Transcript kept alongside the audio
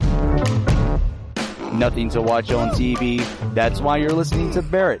nothing to watch on TV? That's why you're listening to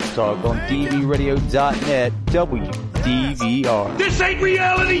Barrett Talk on dvradio.net, WDVR. This ain't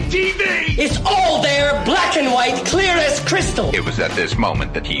reality TV! It's all there, black and white, clear as crystal. It was at this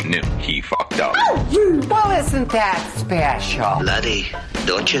moment that he knew he fucked up. Well, isn't that special? Laddie,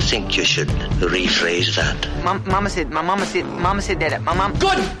 don't you think you should rephrase that? Mama said that. My mom.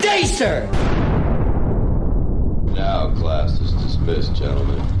 Good day, sir! Now class is dismissed,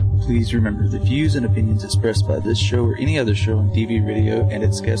 gentlemen. Please remember, the views and opinions expressed by this show or any other show on DV Radio and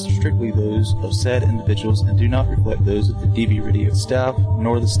its guests are strictly those of said individuals and do not reflect those of the DV Radio staff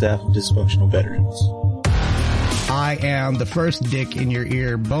nor the staff of dysfunctional veterans. I am the first dick in your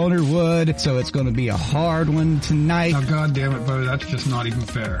ear, Boner Wood, so it's going to be a hard one tonight. Oh, God damn it, Bo, that's just not even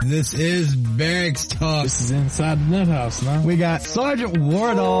fair. This is Barracks Talk. This is inside the nut house, man. We got Sergeant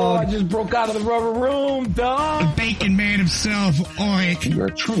War Dog. I just broke out of the rubber room, dog. The bacon man himself, Oink. You are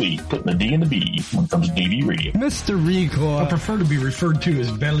truly putting the D in the B when it comes to DV Radio. Mr. Recore. I prefer to be referred to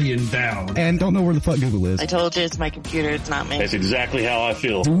as belly and down. And don't know where the fuck Google is. I told you it's my computer, it's not me. That's exactly how I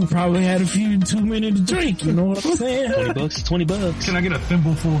feel. We probably had a few too many to drink, you know what I'm saying? $20 is $20. Can I get a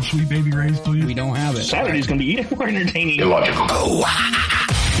thimble full of Sweet Baby Ray's, please? We don't have it. Saturday's going to be even more entertaining. Illogical.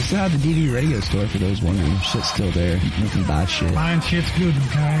 It's out the DV Radio store for those wondering. Shit's still there. You can buy shit. Buying shit's good,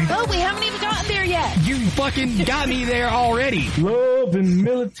 okay? Oh, we haven't even gotten there yet. You fucking got me there already. Love and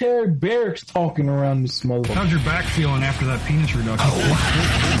military barracks talking around this motherfucker. How's your back feeling after that penis reduction?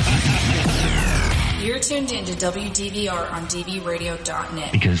 You're tuned into WDVR on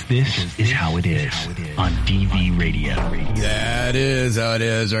dvradio.net. Because this is how it is on DV Radio. That is how it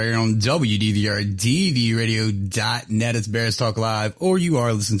is right here on WDVR, dvradio.net. It's Bears Talk Live, or you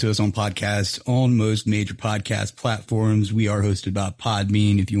are listening to us on podcast on most major podcast platforms. We are hosted by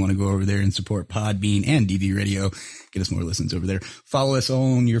Podbean. If you want to go over there and support Podbean and DV Radio, get us more listens over there. Follow us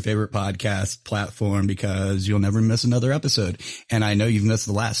on your favorite podcast platform because you'll never miss another episode. And I know you've missed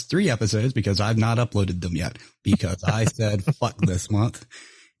the last 3 episodes because I've not uploaded them yet because I said fuck this month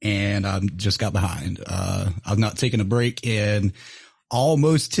and I just got behind. I've not taken a break in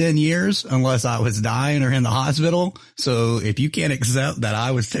almost 10 years unless I was dying or in the hospital. So if you can't accept that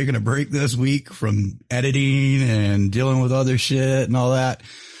I was taking a break this week from editing and dealing with other shit and all that,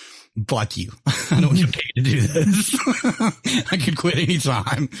 fuck you. I don't get paid to do this. I could quit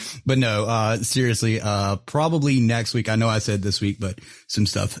anytime. But no, seriously, probably next week. I know I said this week, but some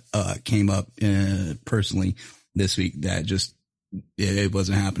stuff came up personally this week that just it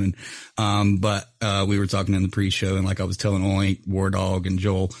wasn't happening. But we were talking in the pre-show, and like I was telling Oink, War Dog, and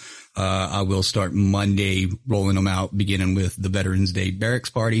Joel, I will start Monday rolling them out, beginning with the Veterans Day Barracks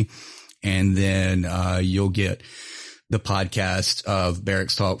Party, and then you'll get the podcast of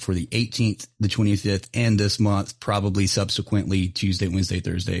Barracks Talk for the 18th, the 25th, and this month, probably subsequently Tuesday, Wednesday,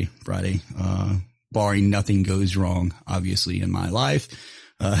 Thursday, Friday, barring nothing goes wrong, obviously, in my life,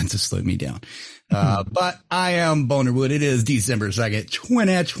 to slow me down. But I am Boner Wood. It is December 2nd,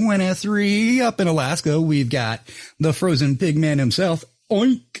 2023. Up in Alaska, we've got the frozen pig man himself,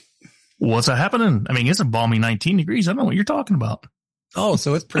 Oink. What's happening? I mean, it's a balmy 19 degrees. I don't know what you're talking about. Oh,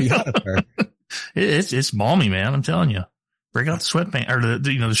 so it's pretty hot up there. It's balmy, man. I'm telling you. Break out the sweatpants or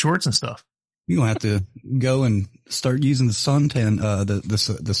the shorts and stuff. You're going to have to go and start using the suntan,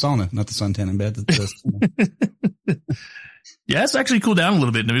 the sauna, not the suntan in bed. Yeah, it's actually cooled down a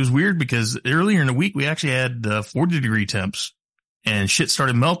little bit. And it was weird because earlier in the week, we actually had 40 degree temps and shit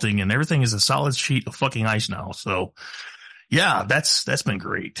started melting and everything is a solid sheet of fucking ice now. So yeah, that's been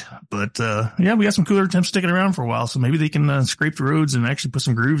great. But, yeah, we got some cooler temps sticking around for a while. So maybe they can scrape the roads and actually put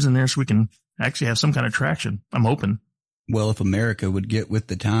some grooves in there so we can actually have some kind of traction. I'm hoping. Well, if America would get with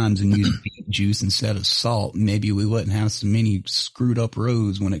the times and use beet juice instead of salt, maybe we wouldn't have so many screwed up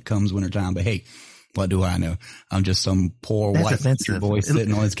roads when it comes wintertime. But hey, what do I know? I'm just some poor white boy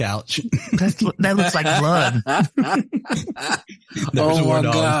sitting on his couch. That looks like blood. Oh my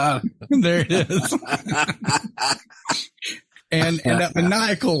God. There it is. And that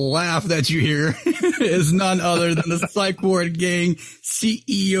maniacal laugh that you hear is none other than the Psych Ward Gang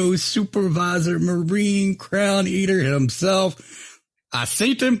CEO, supervisor, Marine crown eater himself. I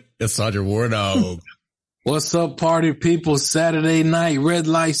seen him. It's Sergeant War Dog. What's up, party people? Saturday night, red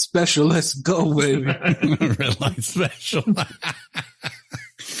light special. Let's go, baby. Red light special.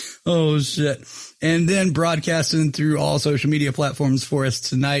 Oh, shit. And then broadcasting through all social media platforms for us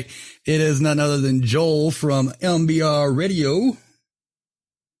tonight, it is none other than Joel from MBR Radio.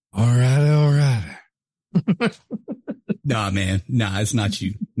 All right. Nah, man. Nah, it's not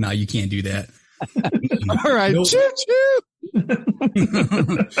you. Nah, you can't do that. All right. Nope. Choo-choo.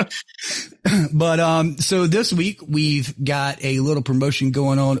 But, so this week we've got a little promotion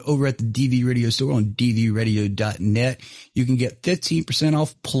going on over at the DV Radio store on dvradio.net. You can get 15%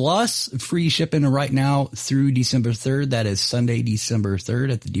 off plus free shipping right now through December 3rd. That is Sunday, December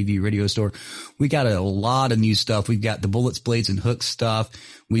 3rd at the DV Radio store. We got a lot of new stuff. We've got the bullets, blades, and hooks stuff.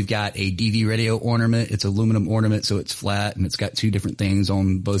 We've got a DV Radio ornament. It's aluminum ornament, so it's flat and it's got two different things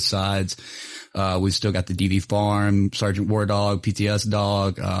on both sides. We've still got the DV Farm, Sergeant War Dog, PTS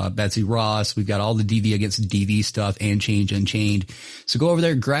Dog, Betsy Ross. We've got all the DV against DV stuff and Change Unchained. So go over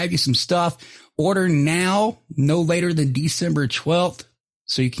there, grab you some stuff. Order now, no later than December 12th,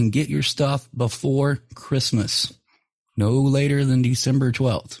 so you can get your stuff before Christmas. No later than December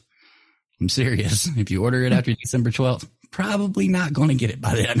 12th. I'm serious. If you order it after December 12th, probably not going to get it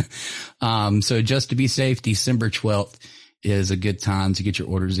by then. So just to be safe, December 12th is a good time to get your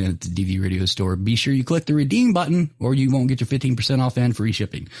orders in at the DV Radio store. Be sure you click the redeem button or you won't get your 15% off and free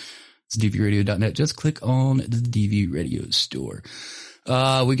shipping. It's dvradio.net. Just click on the DV Radio store.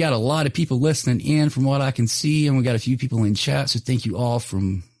 We got a lot of people listening in from what I can see, and we got a few people in chat. So thank you all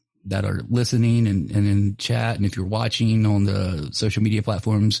from that are listening and in chat. And if you're watching on the social media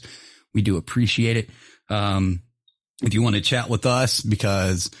platforms, we do appreciate it. If you want to chat with us,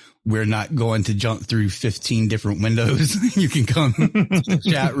 because we're not going to jump through 15 different windows, you can come to the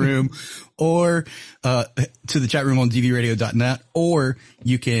chat room or to the chat room on dvradio.net, or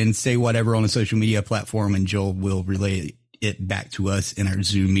you can say whatever on a social media platform and Joel will relay it back to us in our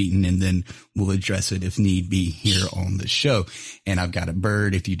Zoom meeting, and then we'll address it if need be here on the show. And I've got a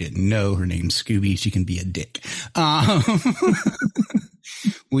bird. If you didn't know, her name's Scooby. She can be a dick.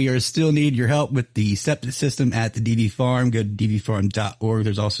 We are still need your help with the septic system at the DV Farm. Go to dvfarm.org.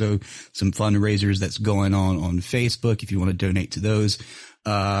 There's also some fundraisers that's going on Facebook if you want to donate to those.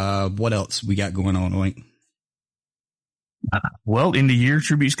 What else we got going on, Oink? Well, end of year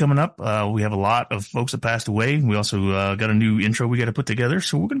tributes coming up. We have a lot of folks that passed away. We also got a new intro we got to put together,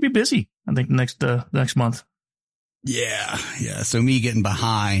 so we're going to be busy, I think, next month. Yeah. So me getting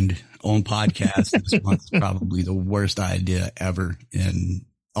behind on podcasts this month is probably the worst idea ever in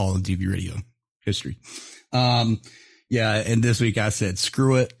all of DV Radio history. And this week I said,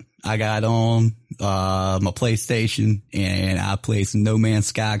 screw it. I got on my PlayStation and I played some No Man's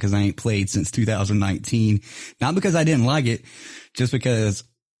Sky because I ain't played since 2019. Not because I didn't like it, just because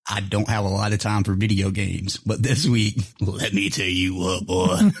I don't have a lot of time for video games. But this week, let me tell you what,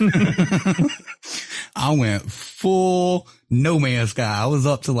 boy. I went full No Man's Sky. I was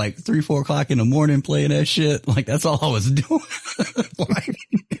up to like 3-4 o'clock in the morning playing that shit. Like, that's all I was doing. Like,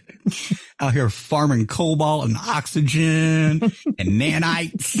 out here farming cobalt and oxygen and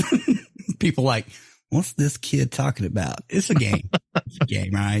nanites. People like, what's this kid talking about? It's a game. It's a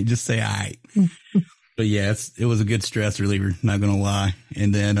game, right? Just say, all right. But yeah, it was a good stress reliever, not going to lie.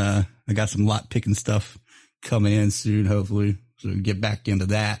 And then, I got some lock picking stuff coming in soon, hopefully. So get back into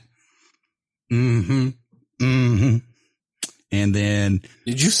that. And then.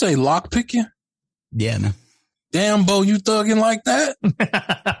 Did you say lock picking? Yeah, no. Damn, Bo, you thugging like that?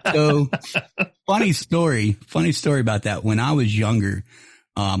 So funny story about that. When I was younger,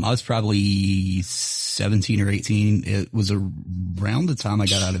 I was probably 17 or 18. It was around the time I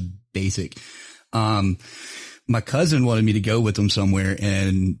got out of basic. My cousin wanted me to go with them somewhere,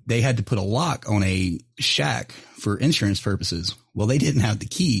 and they had to put a lock on a shack for insurance purposes. Well, they didn't have the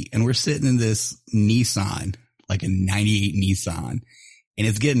key, and we're sitting in this Nissan, like a 98 Nissan. And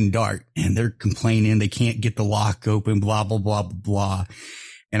it's getting dark and they're complaining they can't get the lock open, blah, blah, blah, blah, blah.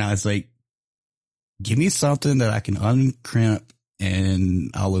 And I was like, give me something that I can uncrimp and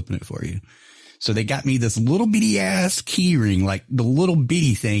I'll open it for you. So they got me this little bitty ass key ring, like the little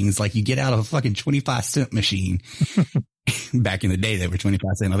bitty things like you get out of a fucking 25-cent machine. Back in the day, they were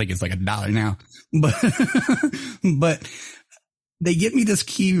 25 cents. I think it's like $1 now. But they get me this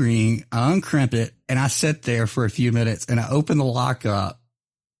key ring, I uncrimp it, and I sit there for a few minutes and I open the lock up.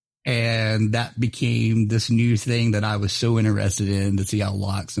 And that became this new thing that I was so interested in to see how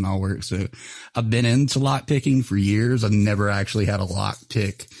locks and all work. So I've been into lock picking for years. I've never actually had a lock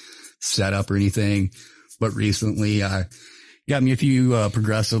pick set up or anything, but recently I got me a few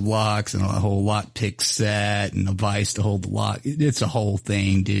progressive locks and a whole lock pick set and a vise to hold the lock. It's a whole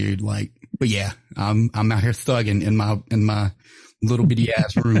thing, dude. Like, but yeah, I'm out here thugging in my little bitty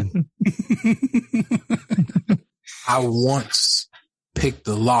ass room. I once picked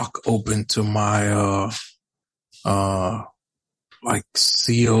the lock open to my like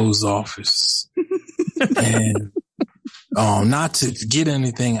CO's office, and not to get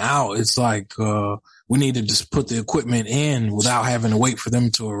anything out. It's like we need to just put the equipment in without having to wait for them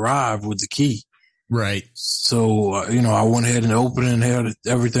to arrive with the key. Right. So, I went ahead and opened and had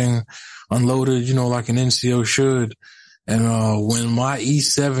everything unloaded, like an NCO should. And when my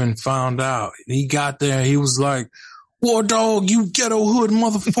E7 found out, he got there, he was like, "War dog, you ghetto hood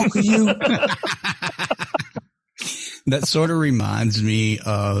motherfucker, you." That sort of reminds me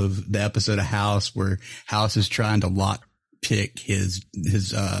of the episode of House where House is trying to lock pick his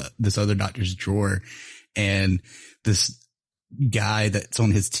this other doctor's drawer, and this guy that's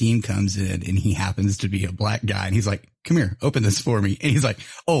on his team comes in, and he happens to be a black guy, and he's like, "Come here, open this for me." And he's like,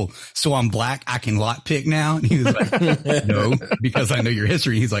 "Oh, so I'm black, I can lock pick now?" And he was like, "No, because I know your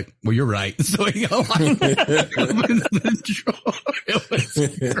history." He's like, "Well, you're right." So he opens the drawer. It was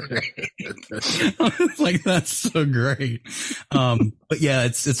great. I was like, that's so great. But yeah,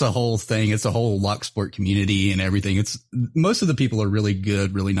 it's a whole thing. It's a whole lock sport community and everything. Most of the people are really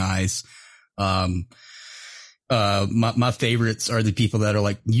good, really nice. My favorites are the people that are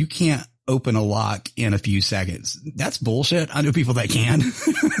like, "You can't open a lock in a few seconds." That's bullshit. I know people that can.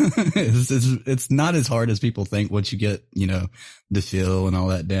 It's not as hard as people think once you get, the feel and all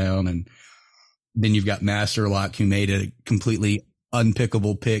that down. And then you've got Master Lock, who made a completely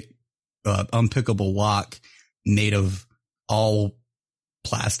unpickable lock made of all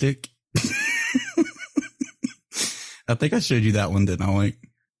plastic. I think I showed you that one, didn't I? Like,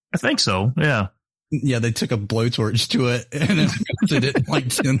 I think so. Yeah. Yeah, they took a blowtorch to it and it melted it in like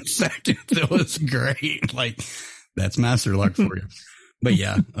 10 seconds. It was great. Like, that's Master Lock for you. But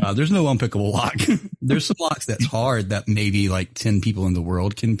yeah, there's no unpickable lock. There's some locks that's hard that maybe like 10 people in the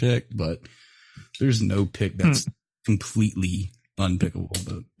world can pick, but there's no pick that's completely unpickable.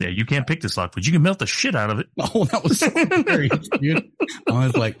 But yeah, you can't pick this lock, but you can melt the shit out of it. Oh, that was so great, dude. I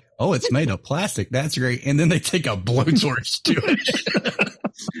was like, "Oh, it's made of plastic. That's great." And then they take a blowtorch to it.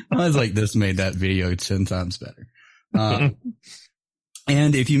 I was like, this made that video 10 times better.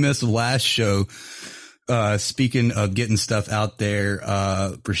 And if you missed the last show, speaking of getting stuff out there,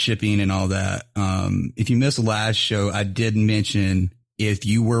 for shipping and all that, if you missed the last show, I did mention if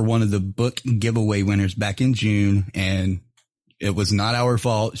you were one of the book giveaway winners back in June, and it was not our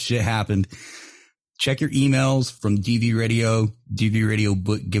fault, shit happened. Check your emails from DV Radio. DV Radio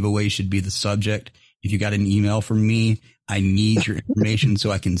book giveaway should be the subject. If you got an email from me, I need your information so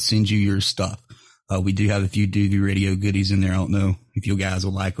I can send you your stuff. We do have a few DV Radio goodies in there. I don't know if you guys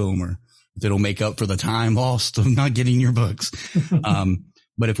will like them or if it'll make up for the time lost of not getting your books.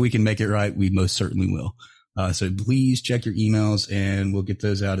 But if we can make it right, we most certainly will. So please check your emails and we'll get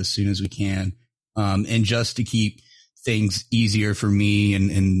those out as soon as we can. And just to keep things easier for me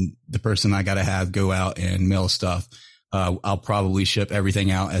and the person I got to have go out and mail stuff, I'll probably ship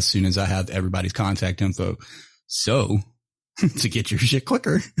everything out as soon as I have everybody's contact info. So to get your shit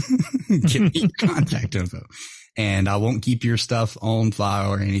quicker, give me your contact info, and I won't keep your stuff on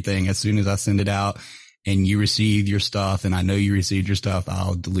file or anything. As soon as I send it out and you receive your stuff and I know you received your stuff,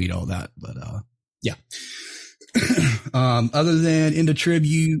 I'll delete all that. But, yeah. Other than into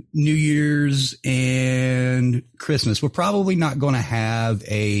tribute, New Year's and Christmas, we're probably not going to have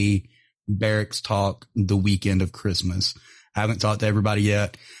a barracks talk the weekend of Christmas. I haven't talked to everybody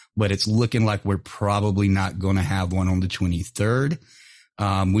yet, but it's looking like we're probably not going to have one on the 23rd.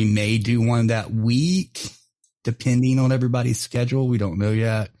 We may do one that week, depending on everybody's schedule. We don't know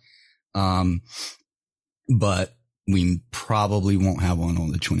yet. But we probably won't have one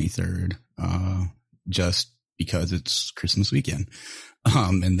on the 23rd, just because it's Christmas weekend.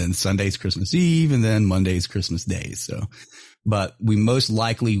 And then Sunday's Christmas Eve, and then Monday's Christmas Day. So, but we most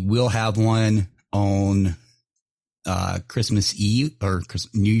likely will have one on Christmas Eve or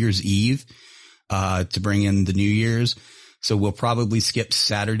New Year's Eve, to bring in the New Year's. So we'll probably skip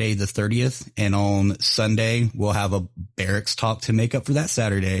Saturday the 30th, and on Sunday we'll have a barracks talk to make up for that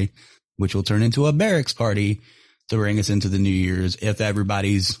Saturday, which will turn into a barracks party to bring us into the New Year's, if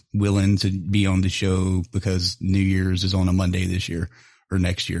everybody's willing to be on the show, because New Year's is on a Monday this year or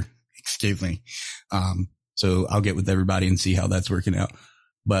next year. Excuse me. So I'll get with everybody and see how that's working out.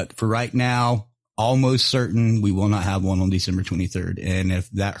 But for right now, almost certain we will not have one on December 23rd. And if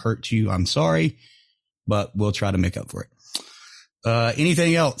that hurts you, I'm sorry, but we'll try to make up for it.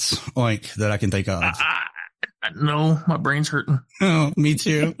 Anything else, Oink, that I can think of? No, my brain's hurting. Oh, me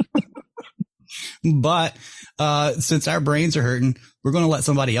too. But since our brains are hurting, we're going to let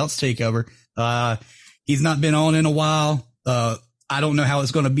somebody else take over. He's not been on in a while. I don't know how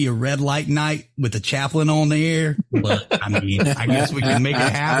it's going to be a red light night with the chaplain on the air, but I mean, I guess we can make it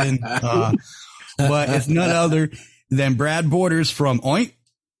happen. But it's none other than Brad Borders from Oink.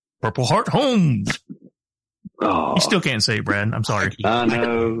 Purple Heart Homes. Oh. You still can't say it, Brad. I'm sorry. I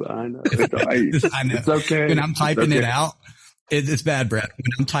know. It's, I know. It's okay. And I'm typing it out. It's bad, Brad.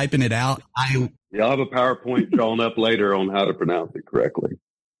 When I'm typing it out, I'll have a PowerPoint drawn up later on how to pronounce it correctly.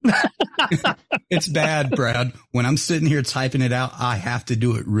 It's bad, Brad. When I'm sitting here typing it out, I have to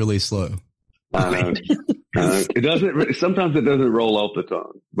do it really slow. I know. It doesn't. Sometimes it doesn't roll off the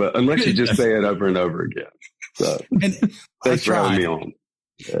tongue, but unless you just say it over and over again. So thanks for having me on.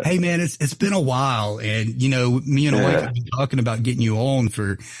 Yeah. Hey man, it's been a while, and me and Oink have been talking about getting you on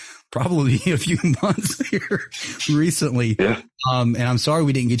for probably a few months here recently. Yeah. And I'm sorry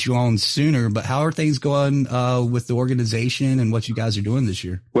we didn't get you on sooner, but how are things going with the organization and what you guys are doing this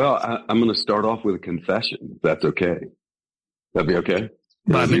year? Well, I'm going to start off with a confession. If that's okay. That'd be okay.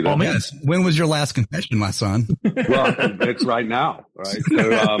 Yes. When was your last confession, my son? Well, it's right now. Right. So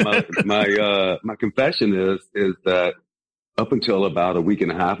my confession is that up until about a week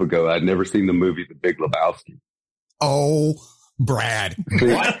and a half ago, I'd never seen the movie The Big Lebowski. Oh, Brad.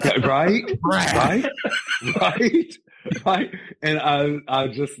 What? Right? Brad. Right. And I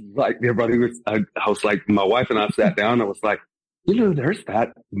just like everybody I was like, my wife and I sat down and I was like, there's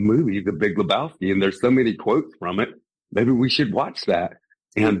that movie, The Big Lebowski, and there's so many quotes from it. Maybe we should watch that.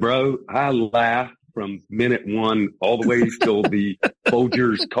 And bro, I laughed from minute one all the way till the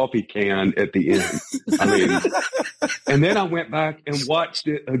Folgers coffee can at the end. I mean, and then I went back and watched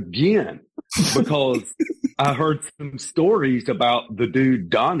it again because I heard some stories about the dude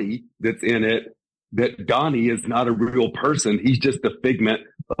Donnie that's in it, that Donnie is not a real person. He's just a figment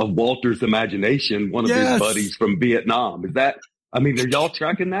of Walter's imagination, one of his buddies from Vietnam. are y'all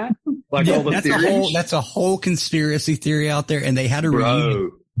tracking that? Like all the theories? That's a whole conspiracy theory out there. And they had a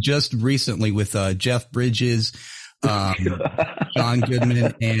reunion just recently with Jeff Bridges, John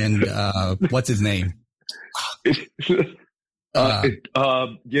Goodman, and what's his name? The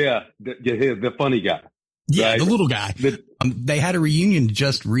funny guy. Yeah, right? the little guy. They had a reunion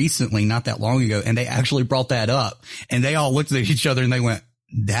just recently, not that long ago, and they actually brought that up. And they all looked at each other and they went,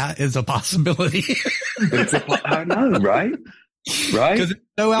 "That is a possibility." I know, right? Right? Because it's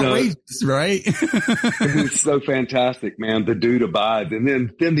so outrageous, right? It's so fantastic, man. The dude abides. And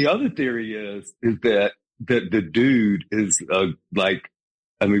then the other theory is that the dude is like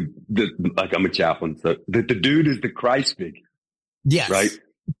I'm a chaplain, so that the dude is the Christ figure. Yes. Right?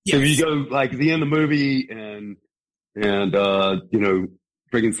 Yes. So you go like the end of the movie and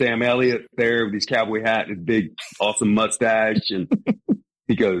friggin' Sam Elliott's there with his cowboy hat and his big awesome mustache, and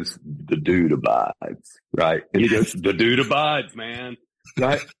he goes, "The dude abides," right? And he goes, "The dude abides, man."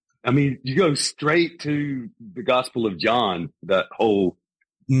 Right? I mean, you go straight to the Gospel of John, the whole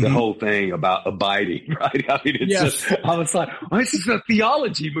thing about abiding, right? I mean, I was like, this is a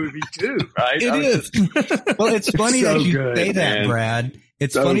theology movie too, right? It is. Well, it's funny that you say that, man. Brad.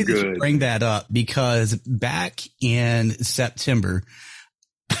 It's so funny good. that you bring that up because back in September,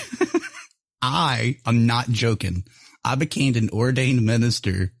 I'm not joking. I became an ordained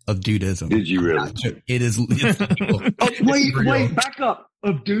minister of dudism. Did you really? It's real. Wait, back up.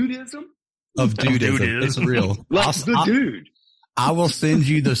 Of dudism? Of dudism. It's real. Like dude. I will send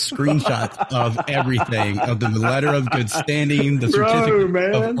you the screenshots of everything, of the letter of good standing, the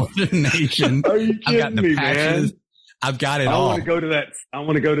certificate of ordination. Are you kidding me, man? I've got it all. I want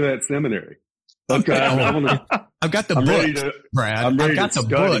to go to that seminary. Okay. I've got the books, Brad. I've got the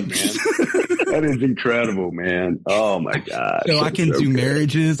books. Man. That is incredible, man. Oh my God. So I can do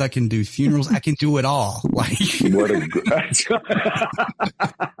marriages. I can do funerals. I can do it all. Like what that's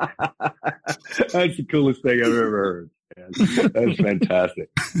the coolest thing I've ever heard. Man. That's fantastic.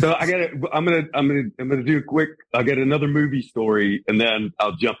 So I'm gonna do a quick. I got another movie story, and then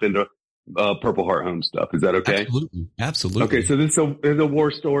I'll jump into Purple Heart Home stuff. Is that okay? Absolutely. Okay, so this is a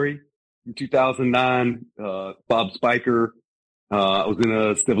war story. In 2009, Bob Spiker, I was in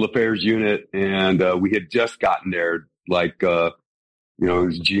a civil affairs unit, and we had just gotten there, like, it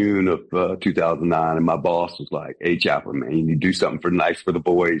was June of 2009, and my boss was like, "Hey, Chaplain, man, you need to do something nice for the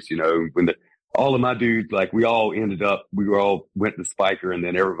boys." When all of my dudes, like, we all went to Spiker, and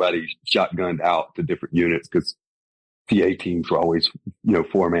then everybody shotgunned out to different units because PA teams were always,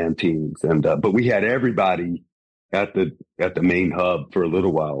 4-man teams. And, but we had everybody at the main hub for a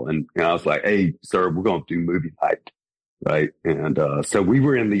little while. And I was like, "Hey, sir, we're going to do movie night." Right. And, so we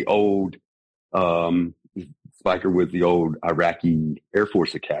were in the old, Spiker was the old Iraqi Air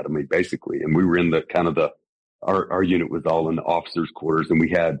Force Academy, basically. And we were in our unit was all in the officers' quarters, and we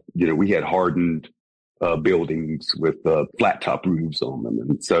had hardened, buildings with, flat top roofs on them.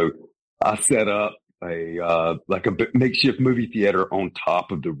 And so I set up a makeshift movie theater on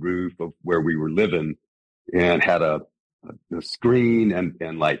top of the roof of where we were living, and had a screen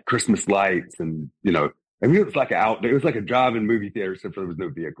and like Christmas lights, and it was like it was like a drive-in movie theater, except for there was no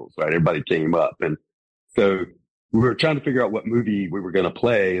vehicles, right? Everybody came up, and so we were trying to figure out what movie we were going to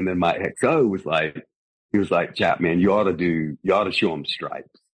play. And then my XO was like, he was like, Chapman, you ought to show them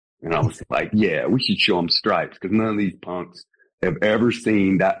Stripes. And I was like, yeah, we should show them Stripes because none of these punks have ever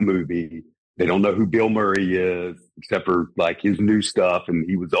seen that movie. They don't know who Bill Murray is except for like his new stuff. And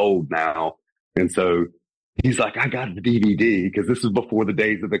he was old now. And so he's like, I got the DVD because this was before the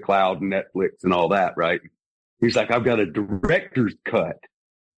days of the cloud and Netflix and all that. Right. He's like, I've got a director's cut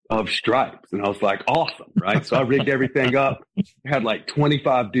of Stripes. And I was like, awesome. Right. So I rigged everything up, had like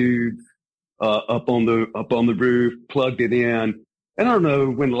 25 dudes, up on the roof, plugged it in. And I don't know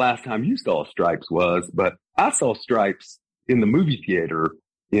when the last time you saw Stripes was, but I saw Stripes in the movie theater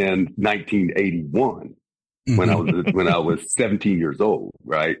in 1981 when I was 17 years old.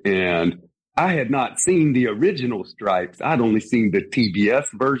 Right. And I had not seen the original Stripes. I'd only seen the TBS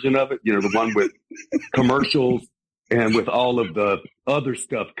version of it, you know, the one with commercials and with all of the other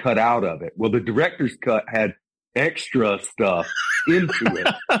stuff cut out of it. Well, the director's cut had extra stuff into it.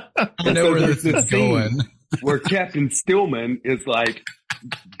 I know where this is going. Where Captain Stillman is like,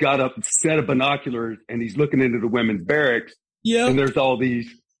 got a set of binoculars and he's looking into the women's barracks. Yeah. And there's all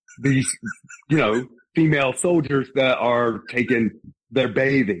these, you know, female soldiers that are they're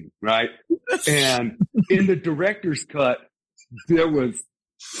bathing, right? And in the director's cut, there was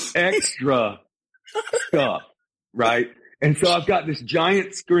extra stuff, right? And so I've got this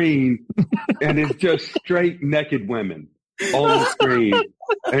giant screen and it's just straight naked women on the screen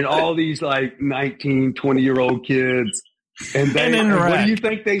and all these like 19, 20-year-old kids. And what do you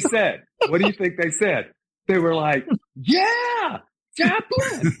think they said? They were like, yeah,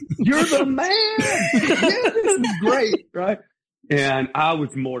 Chaplin, you're the man. Yeah, this is great, right? And I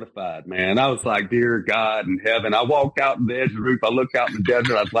was mortified, man. I was like, dear God in heaven. I walked out on the edge of the roof. I looked out in the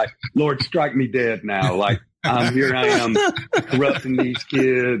desert. I was like, Lord, strike me dead now. Like, here I am corrupting these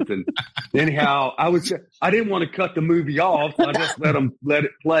kids. And anyhow, I didn't want to cut the movie off. So I just let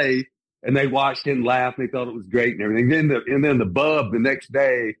it play. And they watched it and laughed. And they thought it was great and everything. And then the bub the next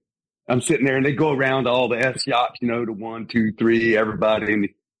day, I'm sitting there and they go around to all the S shops, you know, to 1, 2, 3, everybody. And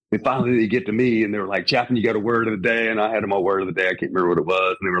finally they get to me and they were like, Chapman, you got a word of the day. And I had my word of the day. I can't remember what it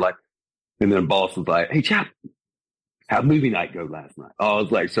was. And they were like, and then the boss was like, hey, Chapman, how'd movie night go last night? Oh, I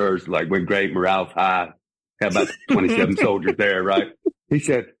was like, sir, it's like went great. Morale's high. Had about 27 soldiers there, right? He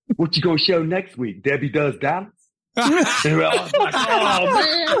said, what you going to show next week? Debbie Does Dallas? And I was like, oh,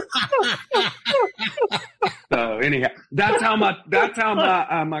 man. So anyhow, that's how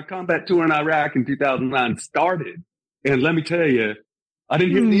my combat tour in Iraq in 2009 started. And let me tell you, I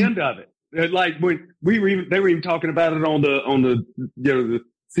didn't hear the end of it. Like when they were even talking about it on the the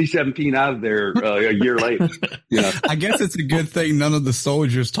C-17 out of there a year later. You know? I guess it's a good thing none of the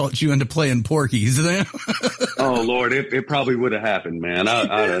soldiers taught you into playing Porky's. Oh Lord, it probably would have happened, man.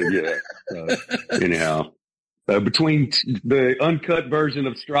 Yeah. So, anyhow, between the uncut version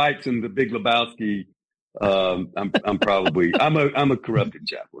of Stripes and the Big Lebowski, I'm a corrupted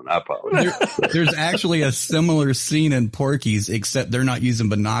chaplain. I apologize. There's actually a similar scene in Porky's, except they're not using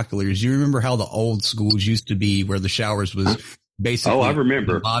binoculars. You remember how the old schools used to be, where the showers was basically I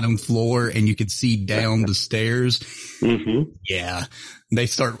remember. The bottom floor and you could see down the stairs. Mm-hmm. Yeah. They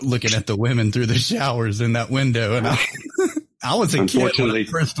start looking at the women through the showers in that window. And I was a kid when I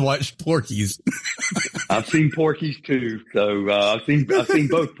first watched Porky's. I've seen Porky's too. So, I've seen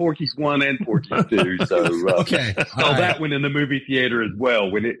both Porky's 1 and Porky's 2. So, okay. Saw that one in the movie theater as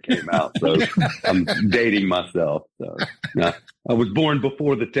well when it came out. So I'm dating myself. So I was born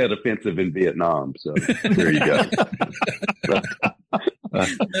before the Tet Offensive in Vietnam. So there you go.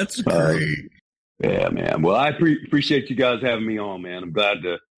 That's great. Yeah, man. Well, I appreciate you guys having me on, man. I'm glad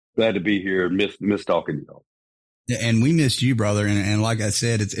to be here. Miss talking to y'all. And we missed you, brother. And like I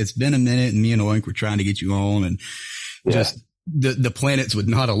said, it's been a minute and me and Oink were trying to get you on and just the planets would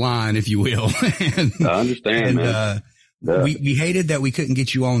not align, if you will. I understand, man. We hated that we couldn't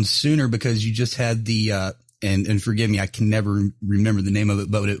get you on sooner because you just had the, and forgive me, I can never remember the name of it,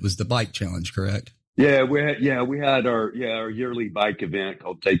 but it was the bike challenge, correct? Yeah, we had our yearly bike event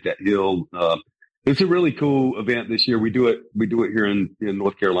called Take That Hill. It's a really cool event this year. We do it here in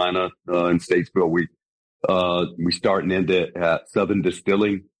North Carolina, in Statesville. We start and end it at Southern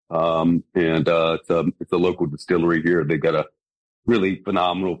Distilling. It's a local distillery here. They've got a really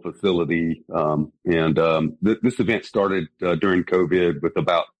phenomenal facility. This event started, during COVID with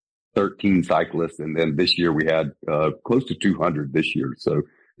about 13 cyclists. And then this year we had, close to 200 this year. So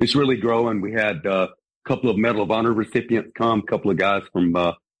it's really growing. We had, a couple of Medal of Honor recipients come, a couple of guys from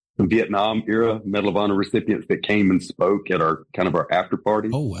Vietnam era Medal of Honor recipients that came and spoke at our kind of our after party.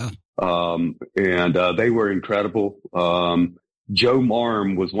 Oh, wow. They were incredible. Joe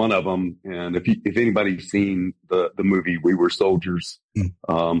Marm was one of them. And if anybody's seen the movie We Were Soldiers,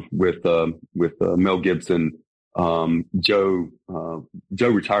 with Mel Gibson, Joe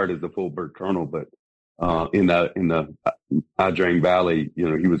retired as a full bird colonel, but in the Idrang Valley,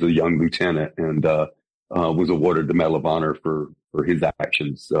 he was a young lieutenant and was awarded the Medal of Honor for his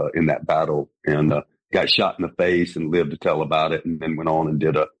actions in that battle, and got shot in the face and lived to tell about it, and then went on and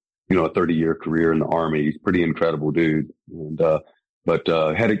did a 30-year career in the Army. He's a pretty incredible dude, and but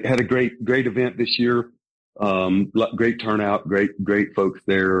had a great event this year. Great turnout, great folks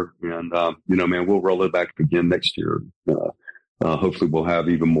there, and man, we'll roll it back again next year. Hopefully we'll have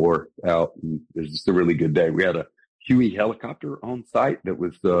even more out. And it's just a really good day. We had a Huey helicopter on site that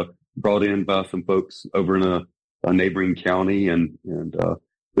was brought in by some folks over in a neighboring county, and it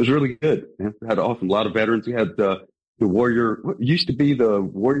was really good. We had a lot of veterans. We had the Warrior, what used to be the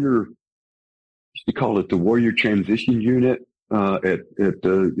Warrior, used to call it the Warrior Transition Unit,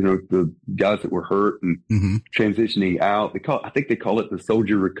 the guys that were hurt and transitioning out. I think they call it the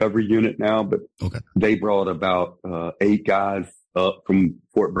Soldier Recovery Unit now, but they brought about 8 guys up from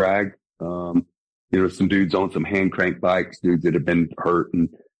Fort Bragg. Some dudes on some hand crank bikes, dudes that have been hurt and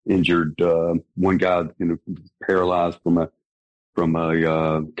injured. One guy, paralyzed from a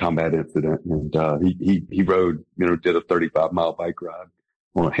combat incident, and he rode, did a 35-mile bike ride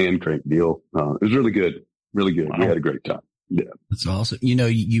on a hand crank deal. It was really good, really good. Wow. We had a great time. Yeah, that's awesome.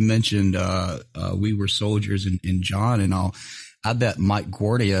 You mentioned We Were Soldiers and John and all. I bet Mike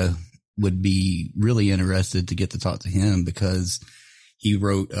Guardia would be really interested to get to talk to him, because he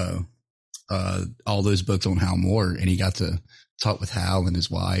wrote all those books on Hal Moore, and he got to talk with Hal and his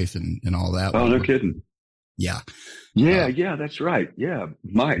wife and all that. Oh, no kidding. Yeah. Yeah, that's right. Yeah,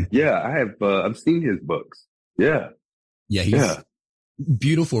 Mike. Yeah, I have. I've seen his books. Yeah. He's a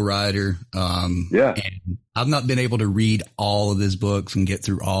beautiful writer. And I've not been able to read all of his books and get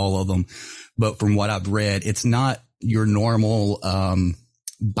through all of them, but from what I've read, it's not your normal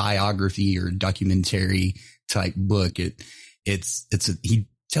biography or documentary type book. He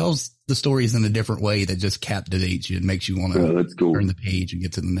tells the stories in a different way that just captivates you and makes you want to turn the page and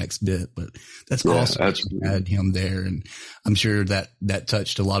get to the next bit. But that's awesome that you had him there. And I'm sure that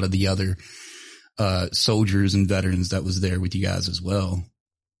touched a lot of the other soldiers and veterans that was there with you guys as well.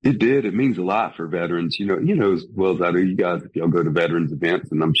 It did. It means a lot for veterans. As well as I do, you guys, if y'all go to veterans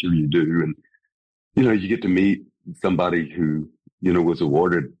events, and I'm sure you do, and, you get to meet somebody who, was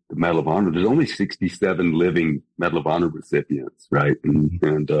awarded the Medal of Honor. There's only 67 living Medal of Honor recipients, right?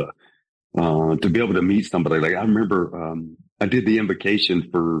 And to be able to meet somebody, like, I remember, I did the invocation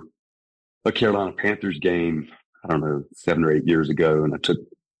for a Carolina Panthers game, I don't know, 7 or 8 years ago. And I took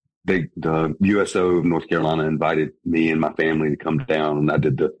the USO of North Carolina invited me and my family to come down, and I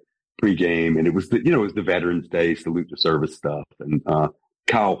did the pregame, and it was it was the Veterans Day salute to service stuff. And,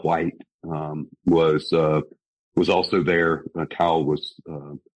 Kyle White, was also there. Kyle was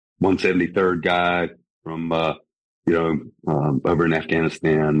 173rd guy from over in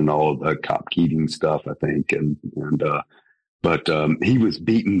Afghanistan and all the Cop Keating stuff, I think. But he was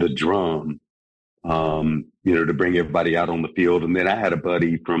beating the drum, to bring everybody out on the field. And then I had a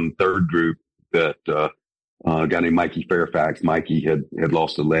buddy from 3rd Group that a guy named Mikey Fairfax. Mikey had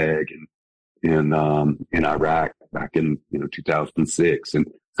lost a leg in Iraq back in 2006, and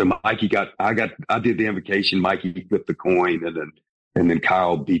so Mikey I did the invocation. Mikey flipped the coin, and then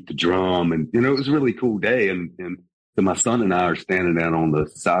Kyle beat the drum, and it was a really cool day. And so my son and I are standing down on the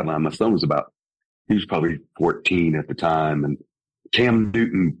sideline. My son was he was probably 14 at the time, and Cam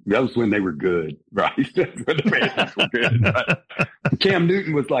Newton, that was when they were good, right? That's when the Panthers were good. Right? Cam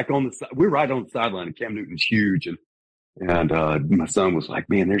Newton was like on the side. We're right on the sideline, and Cam Newton's huge, and my son was like,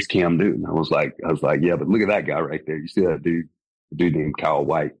 "Man, there's Cam Newton." I was like, "Yeah, but look at that guy right there. You see that dude named Kyle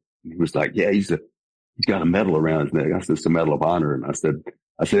White?" And he was like, "Yeah, he's got a medal around his neck." I said, "It's a Medal of Honor." And I said,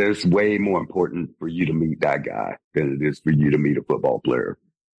 it's way more important for you to meet that guy than it is for you to meet a football player.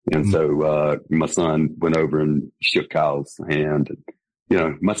 And so, my son went over and shook Kyle's hand.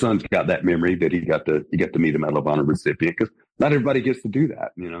 And, my son's got that memory that he got to meet a Medal of Honor recipient, because not everybody gets to do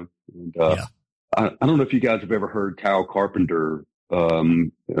that, And, I don't know if you guys have ever heard Kyle Carpenter.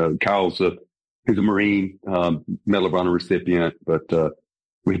 Kyle's he's a Marine, Medal of Honor recipient, but,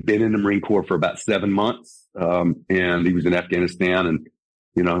 we'd been in the Marine Corps for about 7 months. And he was in Afghanistan, and,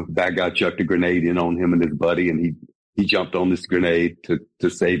 bad guy chucked a grenade in on him and his buddy, and he jumped on this grenade to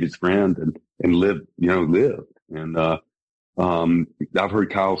save his friend and live. And, I've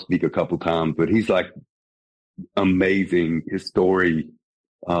heard Kyle speak a couple times, but he's like amazing. His story,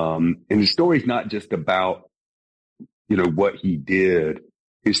 and his story's not just about, what he did.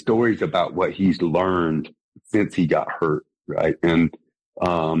 His story's about what he's learned since he got hurt. right? And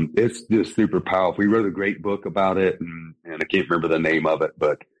it's just super powerful. He wrote a great book about it, and I can't remember the name of it,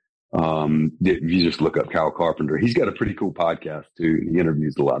 but you just look up Kyle Carpenter. He's got a pretty cool podcast too. He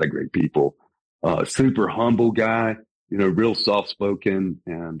interviews a lot of great people. Super humble guy, real soft spoken,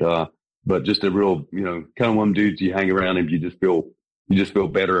 and but just a real, kind of one dude you hang around and you just feel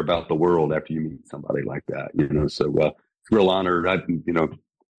better about the world after you meet somebody like that. So it's a real honor.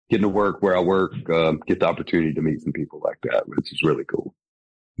 Getting to work where I work, get the opportunity to meet some people like that, which is really cool.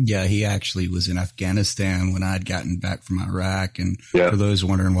 Yeah, he actually was in Afghanistan when I'd gotten back from Iraq. And for those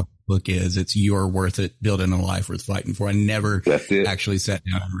wondering what the book is, it's You're Worth It, Building a Life Worth Fighting For. I never actually sat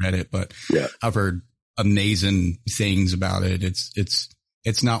down and read it, but I've heard amazing things about it.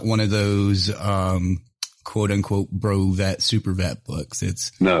 It's not one of those, quote unquote, bro vet, super vet books.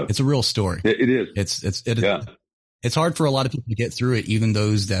 It's a real story. It is. It's hard for a lot of people to get through it, even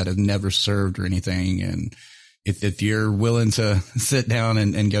those that have never served or anything. And if you're willing to sit down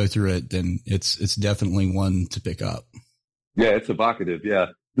and go through it, then it's definitely one to pick up. Yeah, it's evocative. Yeah.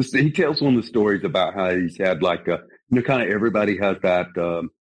 He tells one of the stories about how he's had like, kind of everybody has that,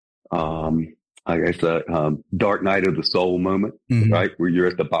 I guess, dark night of the soul moment, right? Where you're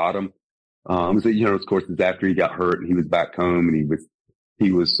at the bottom. So, of course, it's after he got hurt and he was back home, and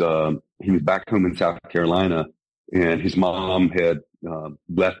he was back home in South Carolina, and his mom had,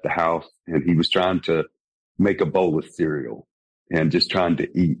 left the house, and he was trying to make a bowl of cereal and just trying to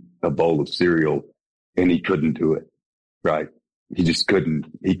eat a bowl of cereal, and he couldn't do it. Right. He just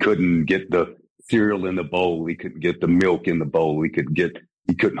couldn't get the cereal in the bowl. He couldn't get the milk in the bowl. He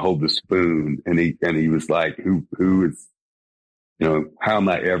couldn't hold the spoon. And he was like, who is, how am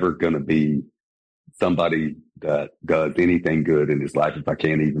I ever going to be somebody that does anything good in his life if I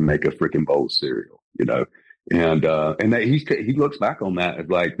can't even make a freaking bowl of cereal, And that he looks back on that as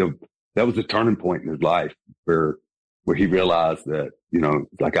like that was a turning point in his life where he realized that,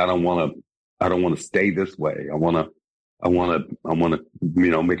 like, I don't want to stay this way. I want to,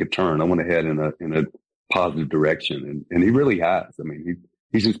 make a turn. I want to head in a positive direction. And he really has. I mean,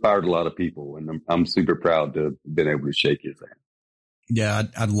 he's inspired a lot of people, and I'm super proud to have been able to shake his hand. Yeah.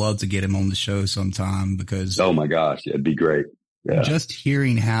 I'd love to get him on the show sometime because. Oh my gosh. It'd be great. Yeah. Just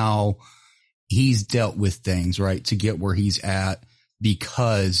hearing how he's dealt with things, right, to get where he's at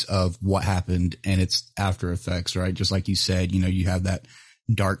because of what happened and its after effects, right? Just like you said, you have that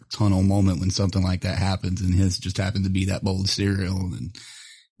dark tunnel moment when something like that happens, and his just happened to be that bowl of cereal. And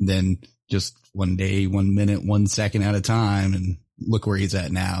then just one day, 1 minute, 1 second at a time. And look where he's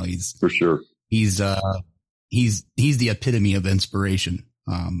at now. He's for sure. He's the epitome of inspiration.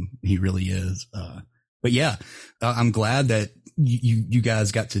 He really is. But yeah, I'm glad that you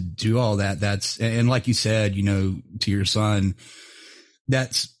guys got to do all that. And like you said, to your son,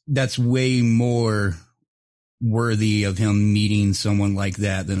 that's way more worthy of him meeting someone like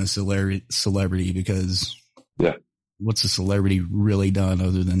that than a celebrity, because what's a celebrity really done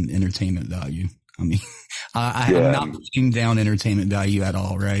other than entertainment value? I mean, I'm not putting down entertainment value at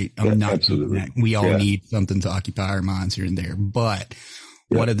all, right? I'm not absolutely. That. We all need something to occupy our minds here and there, but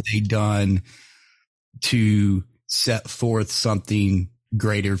what have they done to set forth something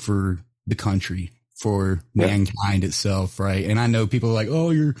greater for the country, for mankind itself, right? And I know people are like,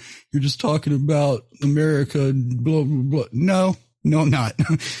 oh, you're just talking about America and blah, blah, blah. No, I'm not.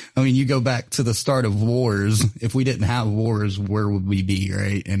 I mean, you go back to the start of wars. If we didn't have wars, where would we be,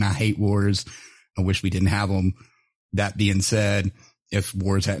 right? And I hate wars. I wish we didn't have them. That being said, if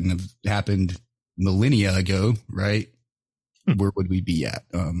wars hadn't have happened millennia ago, right, where would we be at?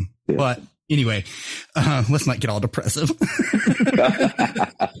 But anyway, let's not get all depressive.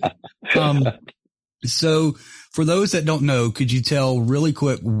 So for those that don't know, could you tell really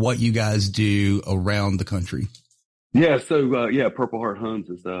quick what you guys do around the country? Yeah. So, Purple Heart Homes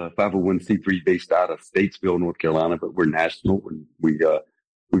is a 501c3 based out of Statesville, North Carolina, but we're national, and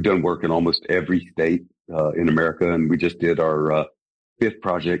we've done work in almost every state, in America. And we just did our, 5th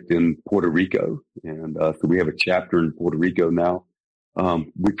project in Puerto Rico. And, so we have a chapter in Puerto Rico now.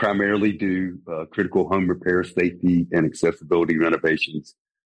 We primarily do, critical home repair, safety, and accessibility renovations,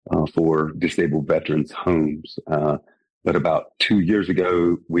 for disabled veterans' homes. But about 2 years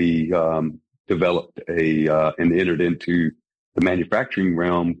ago, we, developed and entered into the manufacturing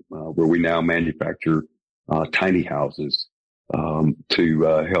realm, where we now manufacture, tiny houses,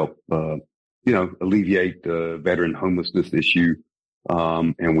 to help, alleviate the veteran homelessness issue.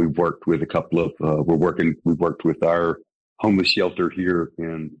 And we've worked with a couple of, we've worked with our homeless shelter here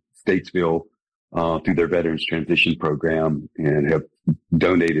in Statesville, through their Veterans Transition Program, and have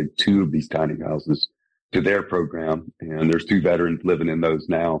donated 2 of these tiny houses to their program. And there's 2 veterans living in those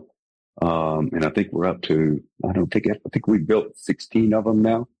now. And I think we're up to, I think we built 16 of them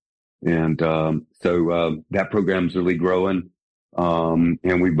now. And, so that program's really growing.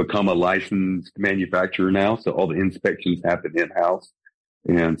 And we've become a licensed manufacturer now. So all the inspections happen in-house.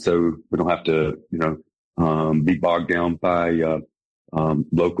 And so we don't have to, be bogged down by,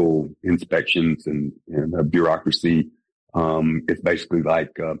 local inspections and bureaucracy. It's basically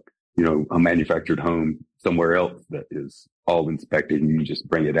like, a manufactured home somewhere else that is all inspected, and you just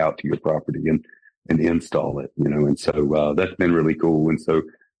bring it out to your property and install it, and so, that's been really cool. And so,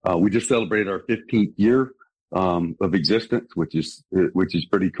 we just celebrated our 15th year, of existence, which is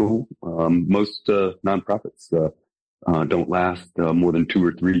pretty cool. Most, nonprofits, don't last, more than 2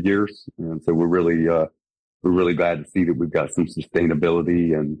 or 3 years. And so we're really glad to see that we've got some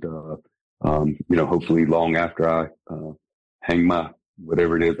sustainability and, hopefully long after I, hang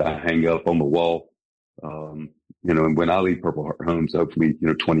whatever it is I hang up on the wall, and when I leave Purple Heart Homes, hopefully,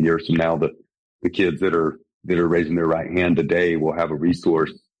 20 years from now, the kids that are raising their right hand today will have a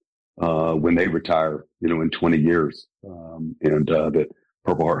resource, when they retire, in 20 years, and that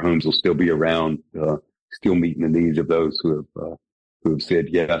Purple Heart Homes will still be around, still meeting the needs of those who have said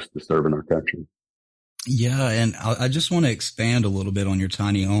yes to serving our country. Yeah. And I just want to expand a little bit on your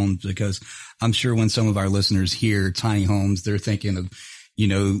tiny homes, because I'm sure when some of our listeners hear tiny homes, they're thinking of,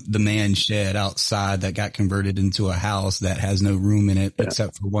 the man shed outside that got converted into a house that has no room in it,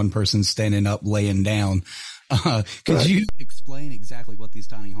 except for one person standing up, laying down. Could you explain exactly what these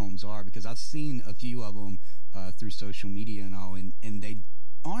tiny homes are? Because I've seen a few of them, through social media and all, and they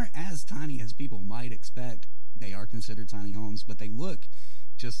aren't as tiny as people might expect. They are considered tiny homes, but they look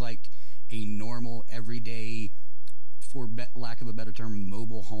just like a normal, everyday, for lack of a better term,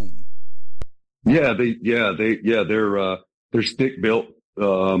 mobile home. Yeah, they're stick built,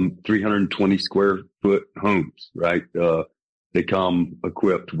 320 square foot homes, right? They come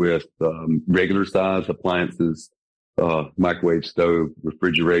equipped with, regular size appliances, microwave, stove,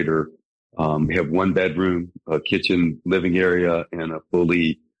 refrigerator. We have 1 bedroom, a kitchen, living area, and a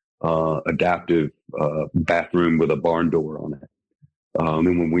fully, adaptive, bathroom with a barn door on it. And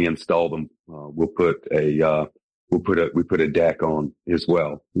when we install them, we put a deck on as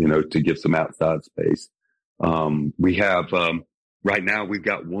well, to give some outside space. We have, right now we've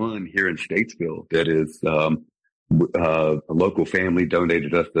got one here in Statesville that is, a local family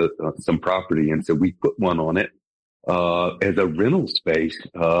donated us some property. And so we put one on it, as a rental space,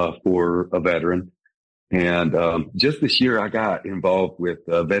 for a veteran. And, just this year I got involved with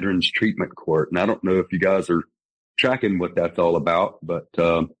Veterans Treatment Court. And I don't know if you guys are tracking what that's all about, but,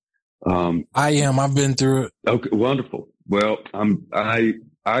 I am. I've been through it. Okay. Wonderful. Well, I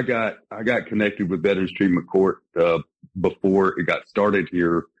got connected with Veterans Treatment Court, before it got started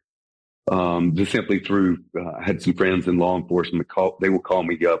here. Just simply through, I had some friends in law enforcement they will call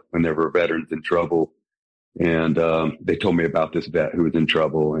me up when there were veterans in trouble. And, they told me about this vet who was in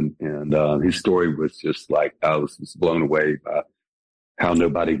trouble, and his story was just like, I was just blown away by how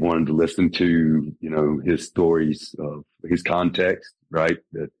nobody wanted to listen to, his stories of his context, right?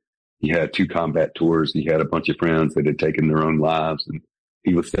 That he had 2 combat tours. He had a bunch of friends that had taken their own lives, and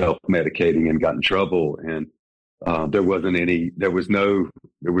he was self-medicating and got in trouble. And, there was no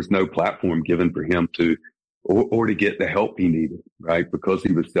platform given for him or to get the help he needed, right? Because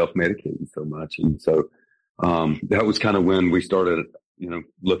he was self-medicating so much. And so, that was kind of when we started,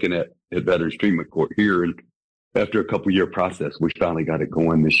 looking at Veterans Treatment Court here. And after a couple-year process, we finally got it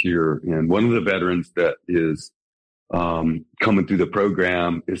going this year. And one of the veterans that is, coming through the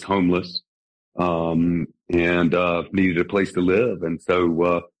program is homeless, and needed a place to live. And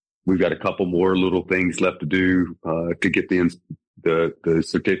so, we've got a couple more little things left to do, to get the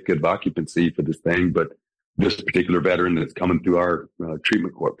certificate of occupancy for this thing. But this particular veteran that's coming through our,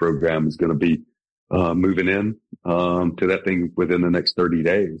 treatment court program is going to be, moving in, to that thing within the next 30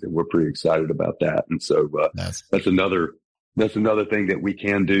 days. And we're pretty excited about that. And so, that's another thing that we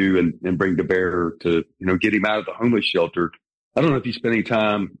can do and bring to bear to, get him out of the homeless shelter. I don't know if you spend any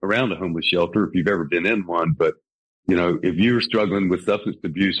time around a homeless shelter, if you've ever been in one, but, if you're struggling with substance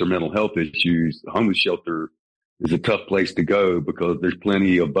abuse or mental health issues, the homeless shelter is a tough place to go because there's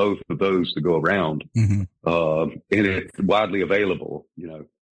plenty of both of those to go around. Mm-hmm. And it's widely available,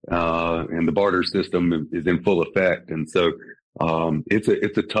 and the barter system is in full effect. And so,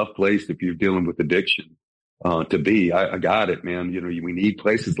 it's a tough place if you're dealing with addiction, to be. I got it, man. We need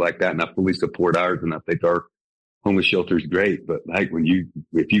places like that, and I fully support ours. And I think our homeless shelter is great, but like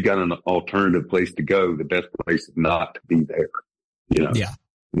if you got an alternative place to go, the best place is not to be there, Yeah.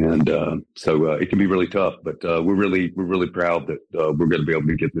 And, so, it can be really tough, but, we're really proud that, we're going to be able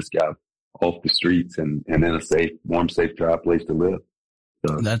to get this guy off the streets and in a safe, warm, safe, dry place to live.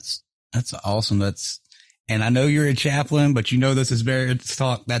 So. That's awesome. And I know you're a chaplain, but you know this is Barrett's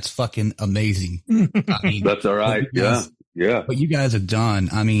Talk. That's fucking amazing. I mean, that's all right. Yeah. What you guys have done.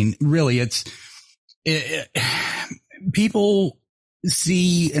 I mean, really, people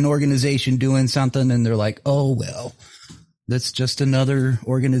see an organization doing something and they're like, oh, well, that's just another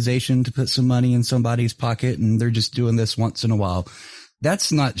organization to put some money in somebody's pocket. And they're just doing this once in a while.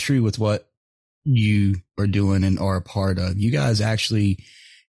 That's not true with what you are doing and are a part of. You guys actually,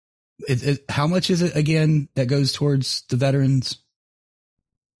 how much is it again that goes towards the veterans?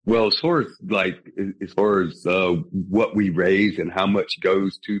 Well, as far as what we raise and how much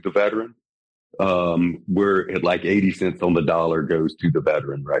goes to the veteran, we're at like 80 cents on the dollar goes to the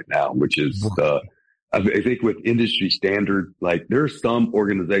veteran right now, which is, I think with industry standard, like there are some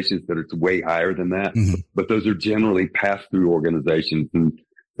organizations that it's way higher than that, but those are generally pass-through organizations. And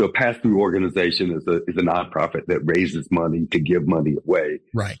so a pass-through organization is a nonprofit that raises money to give money away.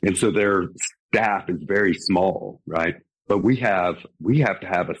 Right. And so their staff is very small, right? But we have to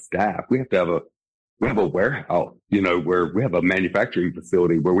have a staff. We have a warehouse, where we have a manufacturing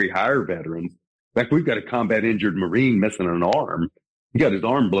facility where we hire veterans. In fact, we've got a combat injured Marine missing an arm. He got his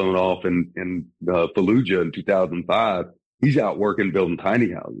arm blown off in Fallujah in 2005. He's out working building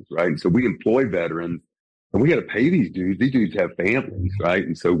tiny houses, right? And so we employ veterans. And we got to pay these dudes. These dudes have families, right?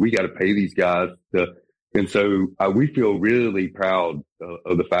 And so we got to pay these guys. And so we feel really proud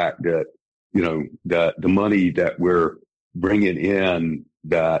of the fact that, that the money that we're bringing in,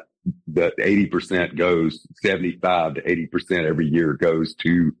 that 80% goes, 75 to 80% every year goes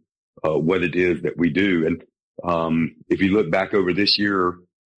to what it is that we do. And if you look back over this year,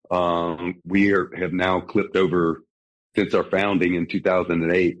 we have now clipped over, since our founding in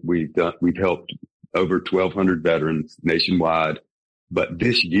 2008, we've helped over 1,200 veterans nationwide. But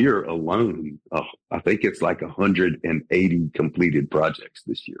this year alone, I think it's like 180 completed projects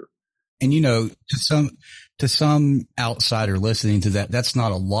this year. And, to some outsider listening to that, that's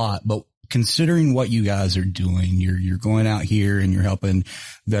not a lot, but considering what you guys are doing, you're going out here and you're helping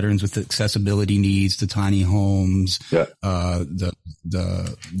veterans with accessibility needs, the tiny homes, the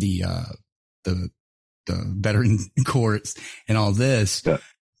veteran courts and all this. Yeah.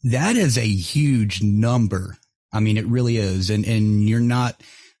 That is a huge number. I mean, it really is. And you're not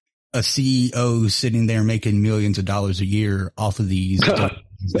a CEO sitting there making millions of dollars a year off of these. I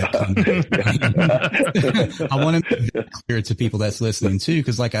want to make that clear to people that's listening too,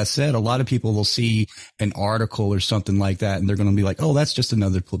 because like I said, a lot of people will see an article or something like that and they're going to be like, oh, that's just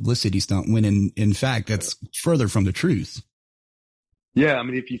another publicity stunt, when in fact, that's further from the truth. Yeah. I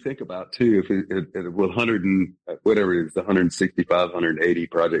mean, if you think about too, with 165, 180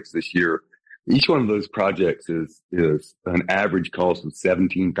 projects this year, each one of those projects is an average cost of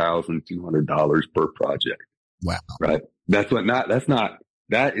 $17,200 per project. Wow. Right. That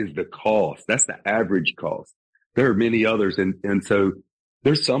is the cost. That's the average cost. There are many others. And so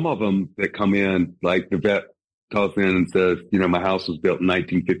there's some of them that come in, like the vet calls in and says, my house was built in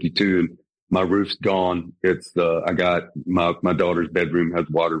 1952 and my roof's gone. It's, I got my daughter's bedroom has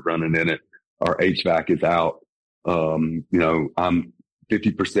water running in it. Our HVAC is out. I'm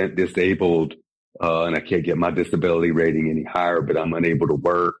 50% disabled, and I can't get my disability rating any higher, but I'm unable to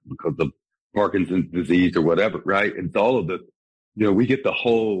work because of Parkinson's disease or whatever. Right. It's all of the, we get the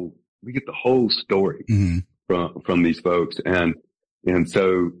whole story from these folks. And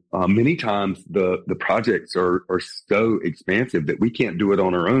so, many times the projects are so expansive that we can't do it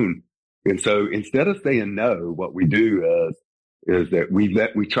on our own. And so instead of saying no, what we do is that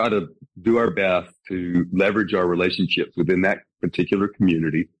we try to do our best to leverage our relationships within that particular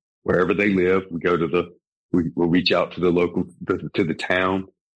community, wherever they live. We'll reach out to the local, to the town,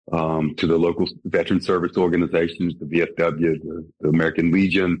 to the local veteran service organizations, the VFW, the American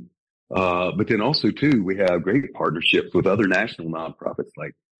Legion. But then also too, we have great partnerships with other national nonprofits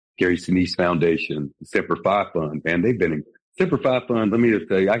like Gary Sinise Foundation, the Semper Fi Fund. Man, they've been in Semper Fi Fund. Let me just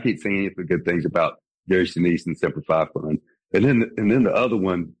say, I keep saying any good things about Gary Sinise and Semper Fi Fund. And then the other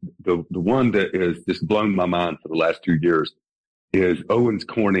one, the one that has just blown my mind for the last 2 years is Owens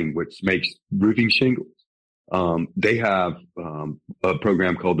Corning, which makes roofing shingles. They have, a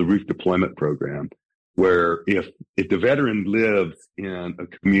program called the Roof Deployment Program, where if the veteran lives in a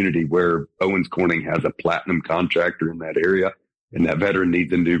community where Owens Corning has a platinum contractor in that area and that veteran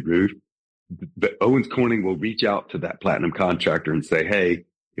needs a new roof, Owens Corning will reach out to that platinum contractor and say, hey,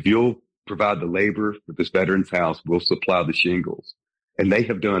 if you'll provide the labor for this veteran's house, we'll supply the shingles. And they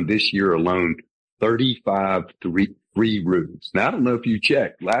have done this year alone 35 free roofs. Now, I don't know if you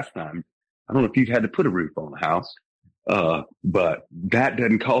checked last time. I don't know if you've had to put a roof on a house, but that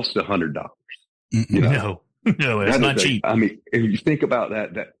doesn't cost $100. No. No, it's not cheap. I mean, if you think about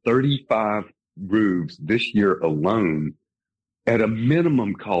that 35 roofs this year alone at a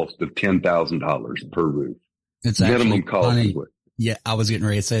minimum cost of $10,000 per roof. It's minimum cost. Funny. Yeah, I was getting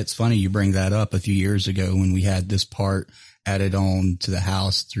ready to say it's funny you bring that up. A few years ago when we had this part added on to the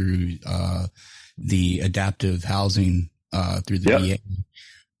house through the adaptive housing through the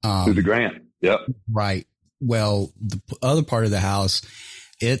VA. Through the grant. Yep. Right. Well, the other part of the house,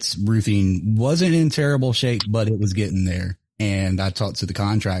 its roofing wasn't in terrible shape, but it was getting there. And I talked to the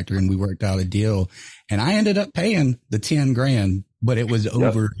contractor and we worked out a deal, and I ended up paying the $10,000, but it was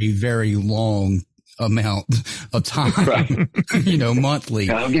over a very long amount of time, right. Monthly.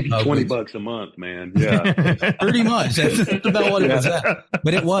 I'll give you $20 a month, man. Yeah. Pretty much. That's about what it was at.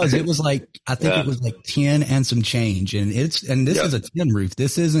 But it was like, I think it was like 10 and some change. And this is a tin roof.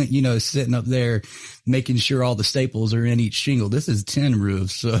 This isn't, sitting up there making sure all the staples are in each shingle. This is tin roof.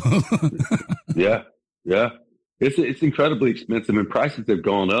 So yeah. It's incredibly expensive, and prices have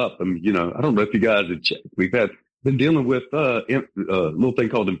gone up. I mean, I don't know if you guys have checked. We've been dealing with a little thing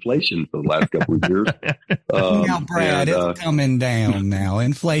called inflation for the last couple of years. Now, Brad, it's coming down now.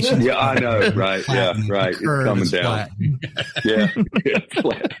 Inflation. Yeah, I know. Right. Yeah, right. It's coming down. Yeah, it's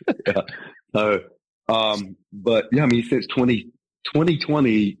flat. Yeah. But yeah, I mean, since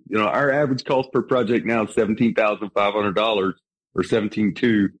 2020, our average cost per project now is $17,500 or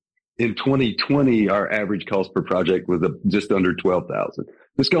 $17,200. In 2020, our average cost per project was just under $12,000.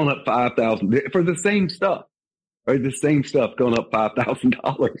 It's going up $5,000 for the same stuff. Right, the same stuff going up $5,000.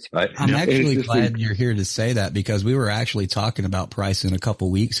 Right. I'm actually glad you're here to say that, because we were actually talking about pricing a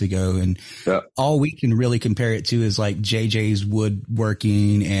couple weeks ago, and all we can really compare it to is like JJ's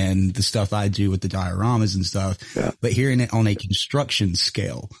woodworking and the stuff I do with the dioramas and stuff. Yeah. But hearing it on a construction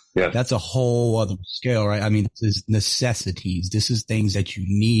scale, that's a whole other scale, right? I mean, this is necessities. This is things that you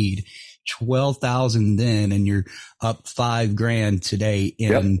need. 12,000 then, and you're up $5,000 today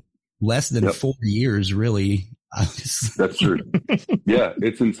in less than 4 years, really. That's true. Yeah,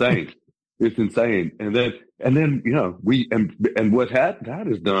 it's insane. It's insane. And then what that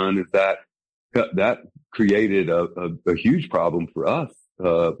has done is that created a huge problem for us,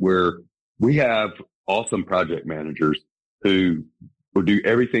 where we have awesome project managers who will do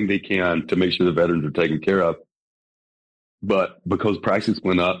everything they can to make sure the veterans are taken care of. But because prices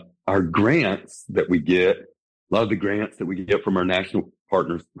went up, our grants that we get, a lot of the grants that we get from our national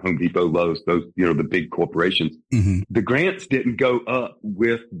partners, Home Depot, Lowe's, those, the big corporations, the grants didn't go up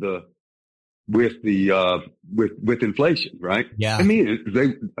with inflation, right? Yeah. I mean,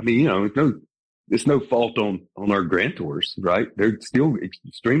 it's no fault on our grantors, right? They're still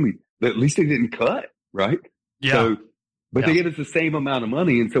extremely, at least they didn't cut, right? Yeah. So, but they get us the same amount of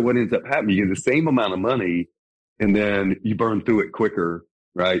money. And so what ends up happening, you get the same amount of money and then you burn through it quicker,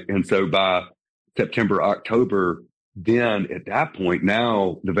 right? And so by September, October, then at that point,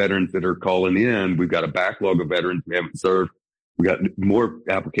 now the veterans that are calling in, we've got a backlog of veterans we haven't served. We got more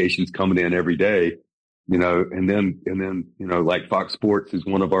applications coming in every day, and then, like Fox Sports is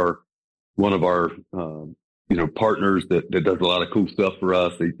one of our partners that does a lot of cool stuff for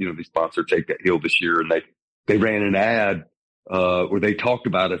us. They sponsored Take That Hill this year, and they ran an ad, where they talked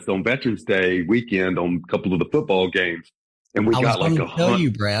about us on Veterans Day weekend on a couple of the football games. And we got like tell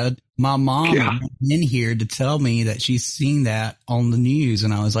you, Brad, my mom in here to tell me that she's seen that on the news.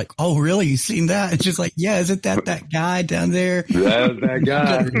 And I was like, oh, really? You seen that? And she's like, yeah, isn't that guy down there? That's that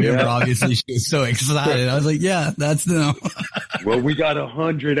guy. I remember, obviously, she was so excited. I was like, yeah, that's them. Well, we got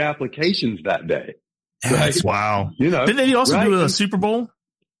 100 applications that day. That's wow. Didn't they also do a Super Bowl?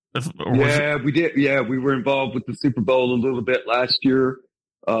 We did. Yeah, we were involved with the Super Bowl a little bit last year,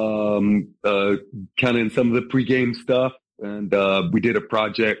 kind of in some of the pregame stuff. And we did a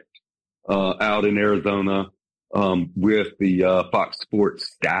project out in Arizona with the Fox Sports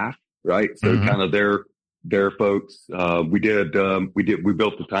staff, right? So kind of their folks. We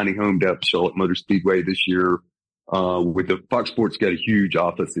built a tiny home down at Charlotte Motor Speedway this year. With the Fox Sports got a huge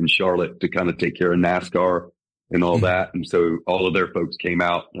office in Charlotte to kind of take care of NASCAR and all that. And so all of their folks came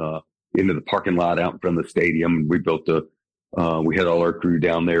out into the parking lot out in front of the stadium. We built we had all our crew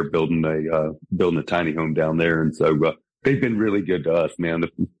down there building a tiny home down there. And so they've been really good to us, man.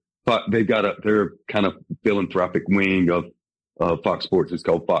 They've got their kind of philanthropic wing of Fox Sports. It's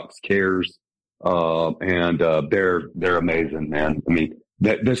called Fox Cares. And they're amazing, man. I mean,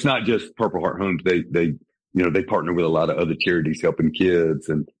 that's not just Purple Heart Homes. They partner with a lot of other charities helping kids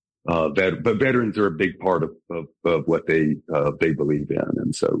but veterans are a big part of what they believe in.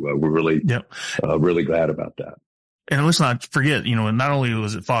 And so we're really, really glad about that. And let's not forget, not only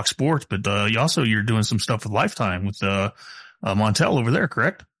was it Fox Sports, but you're doing some stuff with Lifetime with Montel over there,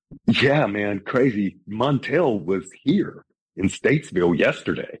 correct? Yeah, man, crazy. Montel was here in Statesville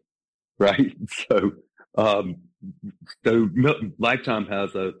yesterday, right? Um, Lifetime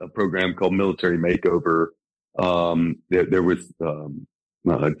has a program called Military Makeover. There was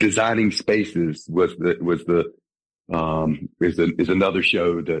Designing Spaces is another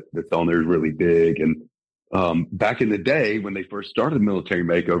show that's on there, really big. And back in the day when they first started Military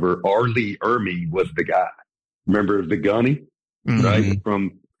Makeover, R. Lee Ermey was the guy. Remember the Gunny, right?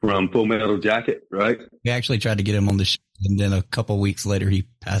 From Full Metal Jacket, right? We actually tried to get him on the show, and then a couple weeks later he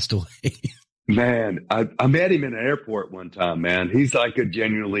passed away. Man, I met him in an airport one time, man. He's like a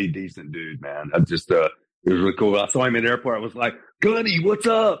genuinely decent dude, man. It was really cool. I saw him in the airport. I was like, Gunny, what's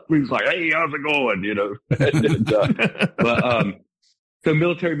up? He was like, hey, how's it going? You know, so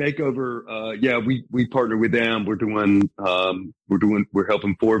Military Makeover, yeah, we partner with them. We're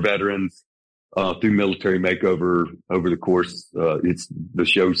helping 4 veterans, through Military Makeover over the course. The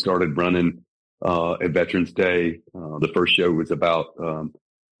show started running, at Veterans Day. The first show was about,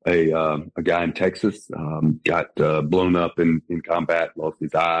 a guy in Texas, got, blown up in combat, lost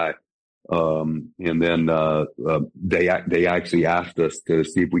his eye. And then, they actually asked us to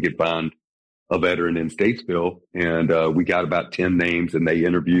see if we could find a veteran in Statesville. And, we got about 10 names, and they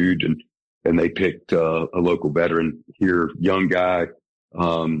interviewed and they picked, a local veteran here, young guy.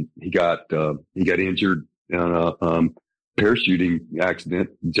 He got injured in a, parachuting accident,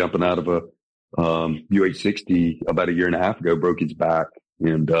 jumping out of a, UH-60 about a year and a half ago, broke his back,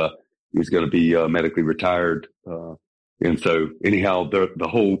 and, he's going to be, medically retired. And so anyhow, the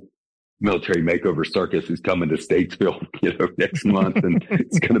whole Military Makeover circus is coming to Statesville, you know, next month, and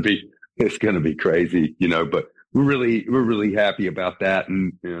it's going to be crazy, you know, but we're really happy about that.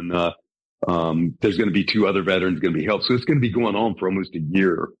 And there's going to be 2 other veterans going to be helped. So it's going to be going on for almost a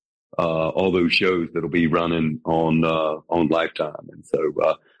year. All those shows that'll be running on Lifetime. And so,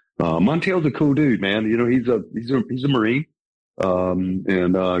 Montel's a cool dude, man. You know, he's a Marine. And you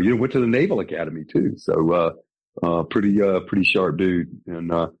know, went to the Naval Academy too. So, pretty sharp dude.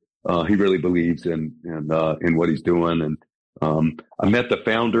 And, he really believes in what he's doing. And, I met the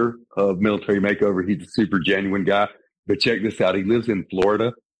founder of Military Makeover. He's a super genuine guy, but check this out. He lives in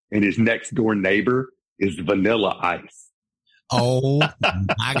Florida, and his next door neighbor is Vanilla Ice. Oh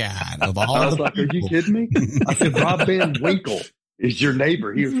my God. Of all I was like, people. are you kidding me? I said, Rob Van Winkle is your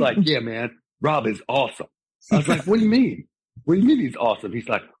neighbor. He was like, yeah, man, Rob is awesome. I was like, what do you mean? What do you mean he's awesome? He's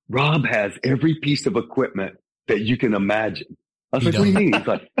like, Rob has every piece of equipment that you can imagine. I was like, what do you mean? He's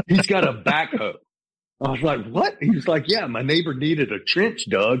like, he's got a backhoe. I was like, what? He was like, yeah, my neighbor needed a trench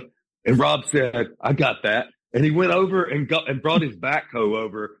dug. And Rob said, I got that. And he went over and brought his backhoe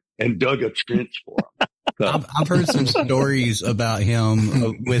over and dug a trench for him. So. I've heard some stories about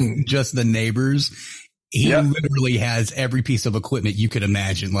him with just the neighbors. He literally has every piece of equipment you could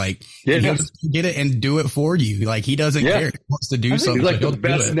imagine. Like, he'll just get it and do it for you. Like, he doesn't care. He wants to do something. He's like the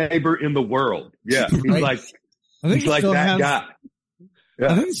best neighbor in the world. Yeah. He's like, he's like that guy.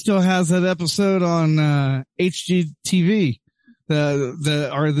 Yeah. I think he still has that episode on HGTV,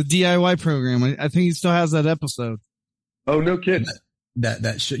 the DIY program. I think he still has that episode. Oh, no kidding.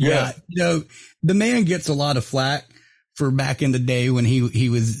 That should, yeah. You know, the man gets a lot of flack for back in the day when he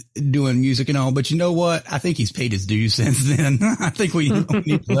was doing music and all, but you know what? I think he's paid his dues since then. I think we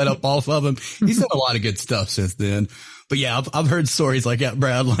need to let up off of him. He's done a lot of good stuff since then. But yeah, I've heard stories like that,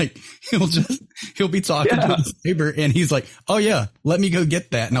 Brad. Like, he'll be talking to his neighbor, and he's like, "Oh yeah, let me go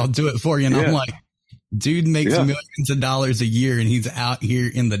get that, and I'll do it for you." And I'm like, dude makes millions of dollars a year, and he's out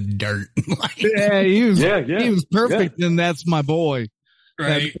here in the dirt. Like, he was perfect, and that's my boy.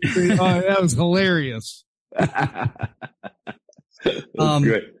 Right? That was hilarious.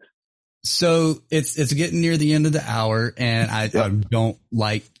 Good. So it's getting near the end of the hour, and I don't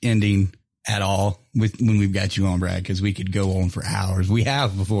like ending at all when we've got you on, Brad, because we could go on for hours. We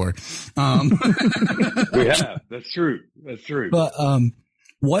have before. We have. That's true. But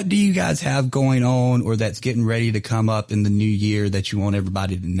what do you guys have going on, or that's getting ready to come up in the new year that you want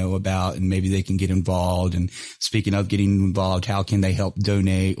everybody to know about, and maybe they can get involved? And speaking of getting involved, how can they help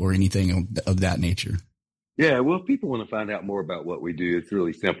donate or anything of that nature? Yeah, well, if people want to find out more about what we do, it's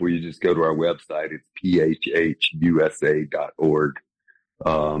really simple. You just go to our website. It's phhusa.org.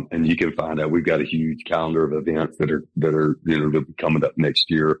 And you can find out we've got a huge calendar of events that are, they'll be coming up next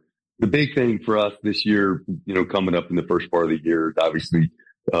year. The big thing for us this year, coming up in the first part of the year is obviously,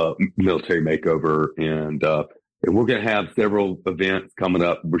 Military Makeover. And we're going to have several events coming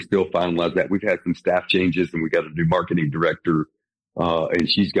up. We're still finalizing that. We've had some staff changes, and we got a new marketing director. And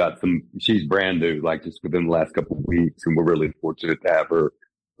she's brand new, like just within the last couple of weeks. And we're really fortunate to have her,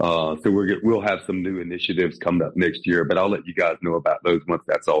 So we'll have some new initiatives coming up next year, but I'll let you guys know about those once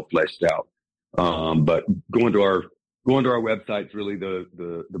that's all fleshed out. But going to our website is really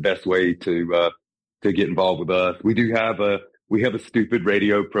the best way to get involved with us. We have a stupid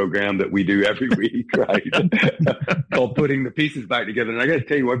radio program that we do every week, right? Called Putting the Pieces Back Together. And I got to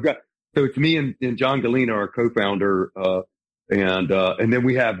tell you, so it's me and John Galena, our co-founder, and then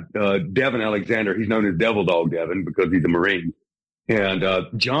we have Devin Alexander. He's known as Devil Dog Devin because he's a Marine. And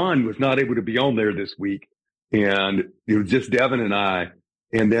John was not able to be on there this week, and it was just Devin and I.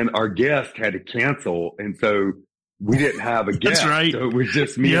 And then our guest had to cancel, and so we didn't have a guest. That's right. So it was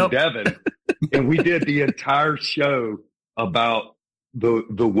just me and Devin, and we did the entire show about the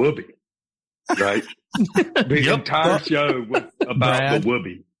whoopee, right? The entire show was about the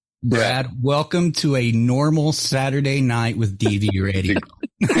whoopee. Brad, welcome to a normal Saturday night with DV Radio.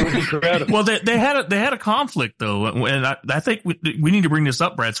 It was incredible. Well, they had a conflict though, and I think we need to bring this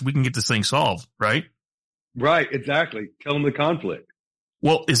up, Brad, so we can get this thing solved, right? Right, exactly. Tell them the conflict.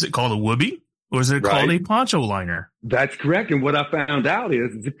 Well, is it called a whoopee or is it called a poncho liner? That's correct. And what I found out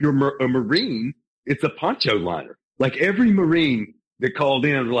is if you're a Marine, it's a poncho liner. Like every Marine that called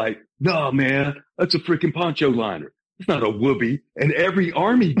in was like, no, man, that's a freaking poncho liner. It's not a whoopee. And every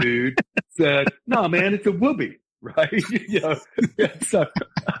Army dude said, no, man, it's a whoopee. Right? So,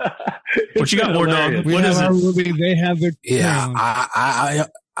 what you got, War Dog? What is it? Whoopee, they have their I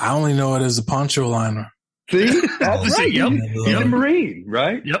only know it as a poncho liner. See, that's right. Yep. He's a Marine,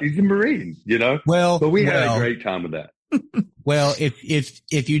 right? Yep. He's a Marine, Well, but we had a great time with that. Well,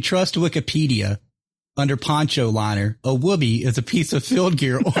 if you trust Wikipedia, under poncho liner, a whoopee is a piece of field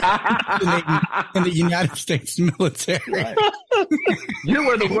gear in the United States military. Right. You know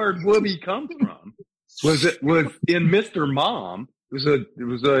where the word whoopee comes from? Was in Mr. Mom? It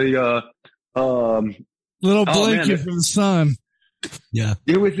was a little blanket from the sun. Yeah,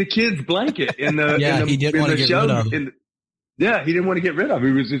 it was the kid's blanket in the he didn't want to get rid of. he didn't want to get rid of.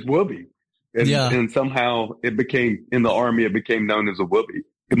 It was his whoopee, and somehow it became in the Army. It became known as a whoopee,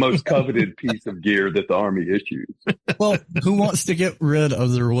 the most coveted piece of gear that the Army issues. Well, who wants to get rid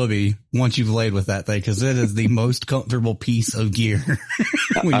of their whoopee once you've laid with that thing? Because it is the most comfortable piece of gear.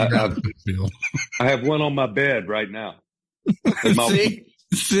 When you're out in the field. I have one on my bed right now. See,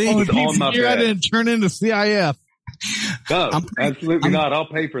 it's on my bed. I didn't turn into CIF. No, absolutely not. I'll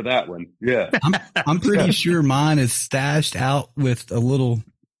pay for that one. Yeah. I'm pretty sure mine is stashed out with a little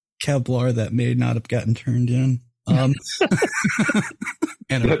Kevlar that may not have gotten turned in. And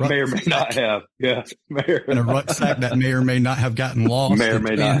that may or may not have. Yeah. And a rucksack that may or may not have gotten lost. May or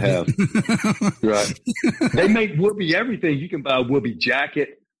may not have. Right. They make whoopee everything. You can buy a whoopee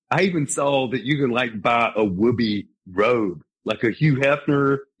jacket. I even saw that you can buy a whoopee robe. Like a Hugh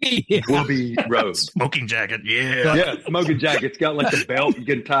Hefner whoopee robe. Smoking jacket, yeah. Yeah, smoking jacket. It's got like a belt. You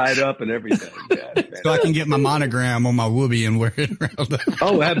can tie it up and everything. Yeah, so I can get my monogram on my whoopee and wear it around.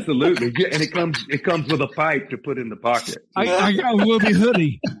 Oh, absolutely. Yeah, and it comes with a pipe to put in the pocket. I got a whoopee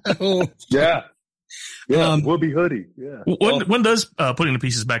hoodie. Yeah. Yeah, whoopee hoodie. Yeah. When does Putting the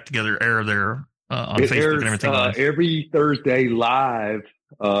Pieces Back Together air there on Facebook airs, and everything? Every Thursday live.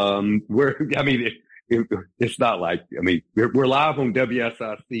 It's not like, we're live on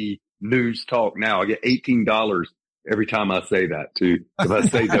WSIC News Talk now. I get $18 every time I say that too. If I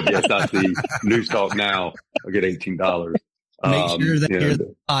say WSIC News Talk now, I get $18. Make sure that you're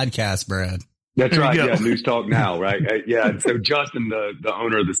the podcast, Brad. That's right. Yeah. News Talk now. Right. Yeah. And so Justin, the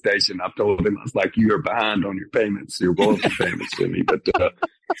owner of the station, I've told him, I was like, you are behind on your payments, your royalty payments to me. But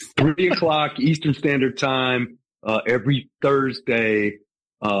 3:00 Eastern Standard Time, every Thursday,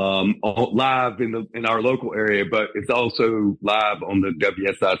 live in our local area, but it's also live on the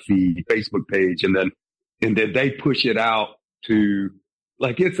WSIC Facebook page. And then they push it out to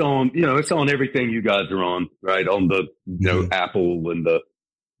it's on everything you guys are on, right? On the, Apple and the,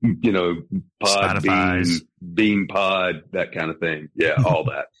 Pod, Bean Pod, that kind of thing. Yeah. All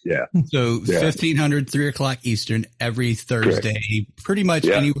that. Yeah. So 1500, 3:00 Eastern every Thursday, correct. Pretty much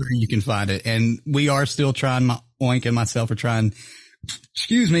anywhere you can find it. And we are still trying, Oink and myself are trying.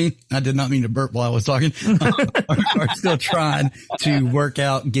 Excuse me. I did not mean to burp while I was talking. Are still trying to work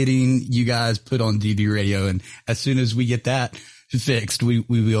out getting you guys put on DV Radio. And as soon as we get that fixed, we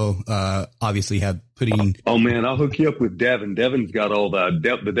will, obviously have putting. Oh man, I'll hook you up with Devin. Devin's got all the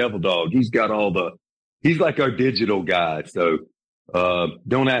Devil Dog. He's got he's like our digital guy. So,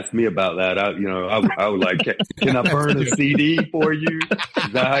 don't ask me about that. I would like, can I burn a CD for you?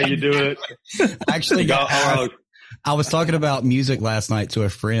 Is that how you do it? Actually, I was talking about music last night to a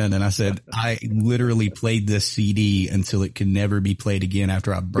friend, and I said I literally played this CD until it could never be played again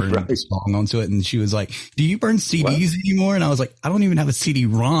after I burned the song onto it. And she was like, "Do you burn CDs anymore?" And I was like, "I don't even have a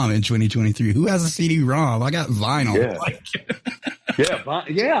CD-ROM in 2023. Who has a CD-ROM? I got vinyl."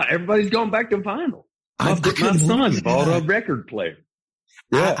 Yeah, everybody's going back to vinyl. My son bought a record player.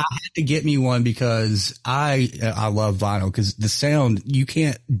 Yeah. I had to get me one because I love vinyl, because the sound, you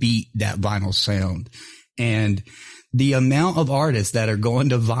can't beat that vinyl sound. And the amount of artists that are going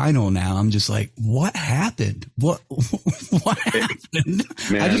to vinyl now, I'm just like, what happened? What happened?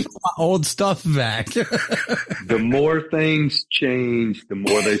 Man, I just want my old stuff back. The more things change, the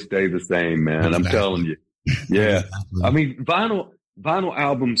more they stay the same, man. Exactly. I'm telling you. Yeah. Exactly. I mean, vinyl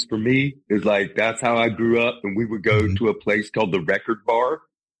albums for me is like, that's how I grew up. And we would go to a place called the Record Bar.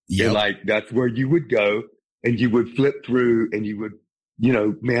 Yep. And like, that's where you would go and you would flip through and you would,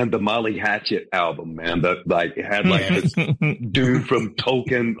 man, the Molly Hatchet album, man, that like it had like this dude from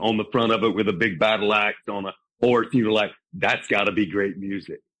Tolkien on the front of it with a big battle axe on a horse. You were like, that's gotta be great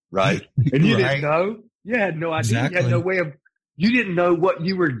music. Right. And you didn't know, you had no idea. Exactly. You had no way of, you didn't know what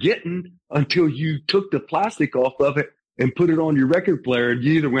you were getting until you took the plastic off of it and put it on your record player. And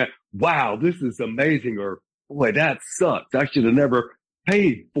you either went, wow, this is amazing, or boy, that sucks. I should have never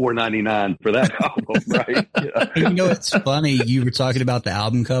paid $4.99 for that album, right? Yeah. It's funny. You were talking about the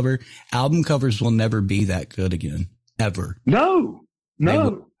album cover. Album covers will never be that good again, ever. No.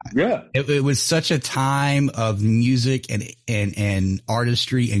 Yeah. It was such a time of music and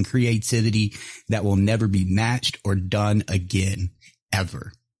artistry and creativity that will never be matched or done again,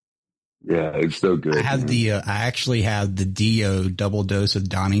 ever. Yeah, it's so good. I actually have the Dio double dose of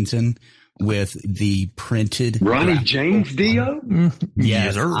Donington with the printed Ronnie James Dio.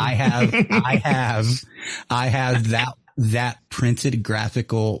 Yes, I have that printed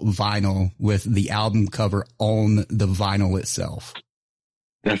graphical vinyl with the album cover on the vinyl itself.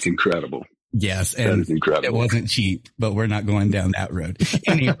 That's incredible. Yes, and that is incredible. It wasn't cheap, but we're not going down that road.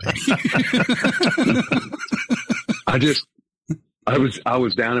 Anyway. I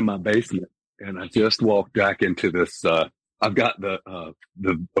was down in my basement and I just walked back into this, I've got the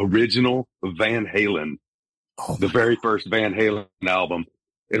original Van Halen, the very first Van Halen album.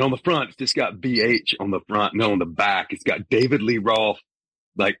 And on the front, it's just got BH on the front. And on the back, it's got David Lee Roth,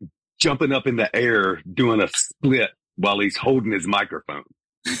 like jumping up in the air, doing a split while he's holding his microphone.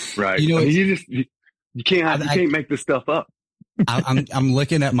 Right. You can't make this stuff up. I'm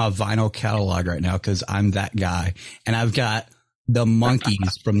looking at my vinyl catalog right now, cause I'm that guy, and I've got the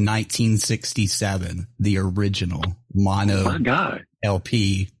Monkees from 1967, the original mono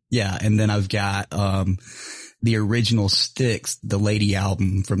LP. Yeah. And then I've got, the original Styx, the Lady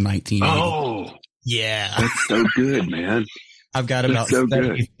album from 1980. Oh, yeah. That's so good, man. I've got about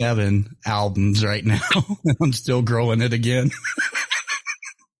 77 albums right now. I'm still growing it again.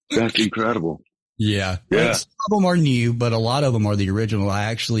 That's incredible. Yeah. Some of them are new, but a lot of them are the original. I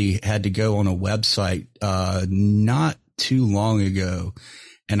actually had to go on a website, not too long ago,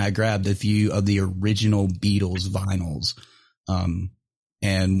 and I grabbed a few of the original Beatles vinyls.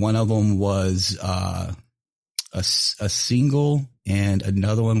 And one of them was, a single, and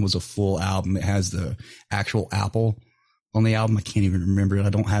another one was a full album. It has the actual apple on the album. I can't even remember it. I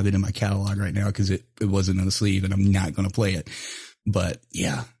don't have it in my catalog right now because it wasn't in the sleeve, and I'm not going to play it. But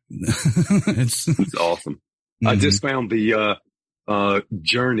yeah, it's awesome. Mm-hmm. I just found the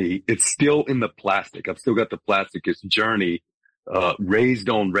Journey. It's still in the plastic. I've still got the plastic. It's Journey, Raised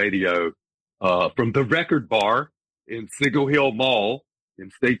on Radio, from the Record Bar in Signal Hill Mall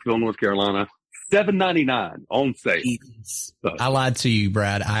in Statesville, North Carolina. $7.99 on sale. I lied to you,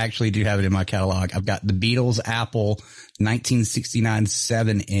 Brad. I actually do have it in my catalog. I've got the Beatles Apple 1969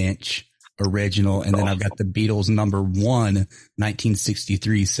 7-inch original, and then I've got the Beatles number 1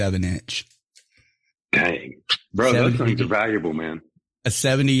 1963 7-inch. Dang, bro, those things are valuable, man. A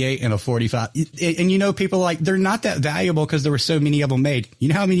 78 and a 45. And people like, they're not that valuable because there were so many of them made. You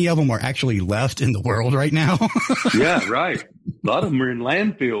know how many of them are actually left in the world right now? Yeah, right. A lot of them are in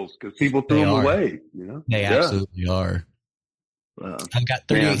landfills because people threw them away. They absolutely are. I've got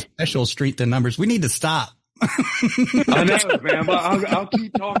 38 special Strength in Numbers. We need to stop. I know, man, but I'll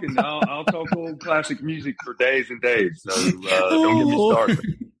keep talking. I'll talk old classic music for days and days. So don't get me started.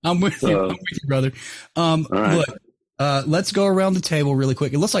 I'm with you, brother. Right. Look. Let's go around the table really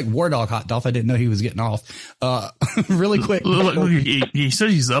quick. It looks like War Dog hopped off. I didn't know he was getting off. Really quick. He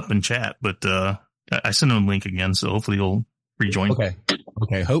said he's up in chat, but I sent him a link again, so hopefully he'll rejoin.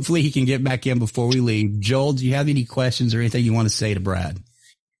 Okay. Hopefully he can get back in before we leave. Joel, do you have any questions or anything you want to say to Brad?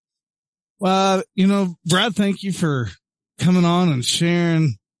 Brad, thank you for coming on and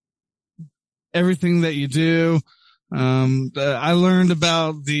sharing everything that you do. I learned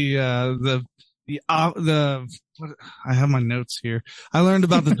about I have my notes here. I learned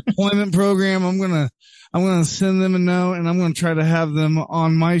about the deployment program. I'm going to send them a note, and I'm going to try to have them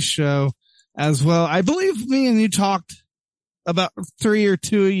on my show as well. I believe me and you talked about 3 or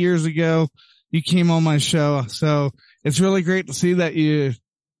 2 years ago. You came on my show. So it's really great to see that you're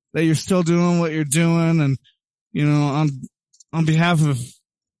still doing what you're doing. And, you know, on behalf of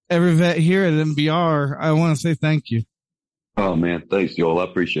every vet here at MBR, I want to say thank you. Oh man, thanks, Joel. I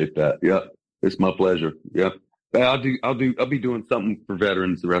appreciate that. Yep. It's my pleasure. Yep. I'll be doing something for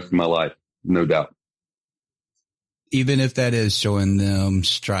veterans the rest of my life. No doubt. Even if that is showing them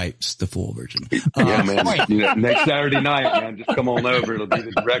Stripes, the full version. Yeah, man. You know, next Saturday night, man, just come on over. It'll be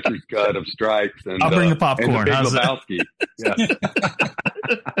the director's cut of Stripes. And I'll bring the popcorn. And the Big Lebowski.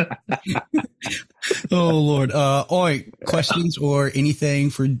 Yeah. Oh Lord. Oink, questions or anything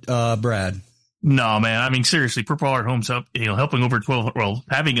for Brad? No, man. I mean, seriously, Purple Heart Homes having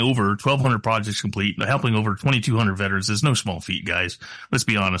over 1,200 projects complete, helping over 2,200 veterans is no small feat, guys. Let's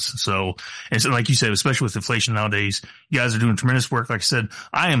be honest. So, and like you said, especially with inflation nowadays, you guys are doing tremendous work. Like I said,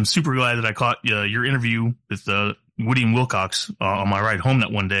 I am super glad that I caught your interview with Woody and Wilcox on my ride home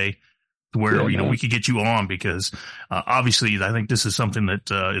that one day, to where we could get you on, because obviously I think this is something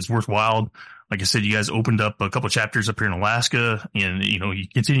that is worthwhile. Like I said, you guys opened up a couple of chapters up here in Alaska, and, you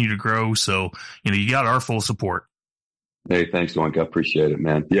continue to grow. So, you got our full support. Hey, thanks, Oink. I appreciate it,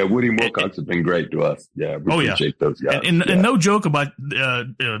 man. Yeah, Woody and Wilcox have been great to us. Yeah, we appreciate those guys. And no joke about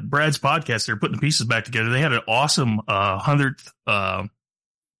Brad's podcast. They're putting the pieces back together. They had an awesome 100th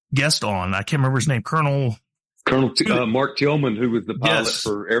guest on. I can't remember his name, Colonel Mark Tillman, who was the pilot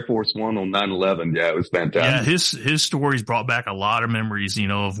for Air Force One on 9/11. Yeah, it was fantastic. Yeah, his stories brought back a lot of memories,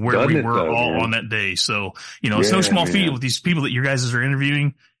 of where we were all on that day. So, it's no small feat with these people that you guys are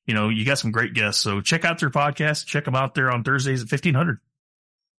interviewing. You got some great guests. So check out their podcast. Check them out there on Thursdays at 1500.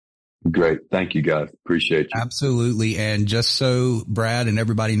 Great. Thank you, guys. Appreciate you. Absolutely. And just so Brad and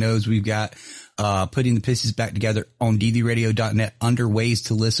everybody knows, we've got putting the pieces back together on dvradio.net under ways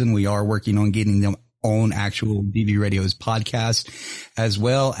to listen. We are working on getting them on actual DV Radio's podcast, as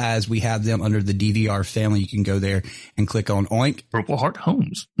well as we have them under the DVR family. You can go there and click on Oink. Purple Heart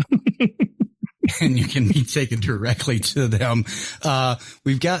Homes. And you can be taken directly to them.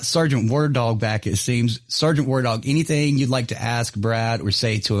 We've got Sergeant War Dog back, it seems. Sergeant War Dog, anything you'd like to ask Brad or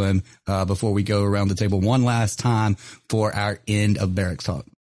say to him before we go around the table one last time for our end of Barracks Talk?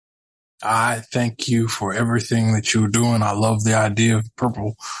 I thank you for everything that you're doing. I love the idea of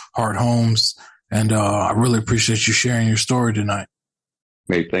Purple Heart Homes. And I really appreciate you sharing your story tonight.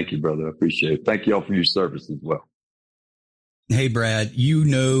 Hey, thank you, brother. I appreciate it. Thank you all for your service as well. Hey, Brad,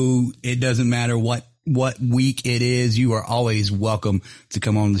 it doesn't matter what week it is. You are always welcome to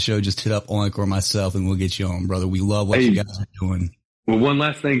come on the show. Just hit up Oink or myself and we'll get you on, brother. We love what you guys are doing. Well, one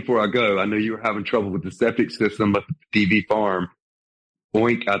last thing before I go. I know you were having trouble with the septic system at the DV farm.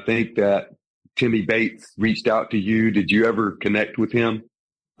 Oink, I think that Timmy Bates reached out to you. Did you ever connect with him?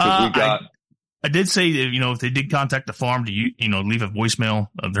 I did say that, if they did contact the farm to, leave a voicemail,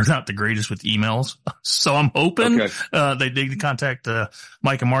 they're not the greatest with emails. So I'm hoping they did contact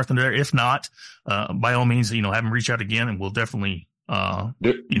Mike and Martha there. If not, by all means, have them reach out again, and we'll definitely, we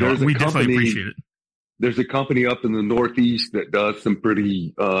definitely appreciate it. There's a company up in the Northeast that does some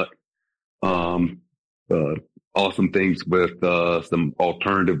pretty awesome things with some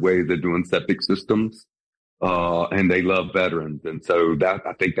alternative ways of doing septic systems. And they love veterans. And so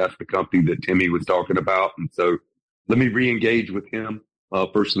I think that's the company that Timmy was talking about. And so let me re-engage with him,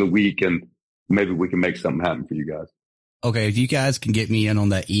 first of the week, and maybe we can make something happen for you guys. Okay. If you guys can get me in on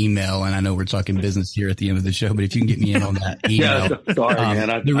that email, and I know we're talking business here at the end of the show, but if you can get me in on that email. Sorry,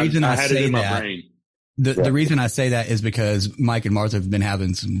 man. The reason I had say it in my that, brain. The reason I say that is because Mike and Martha have been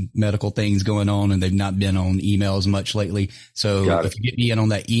having some medical things going on, and they've not been on emails much lately. So if you get me in on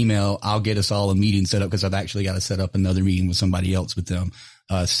that email, I'll get us all a meeting set up, because I've actually got to set up another meeting with somebody else with them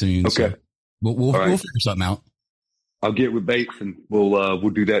soon. Okay. So we'll figure something out. I'll get with Bates, and we'll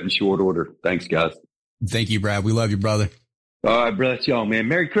do that in short order. Thanks, guys. Thank you, Brad. We love you, brother. All right, bless y'all, man.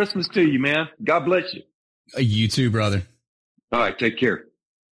 Merry Christmas to you, man. God bless you. You too, brother. All right, take care.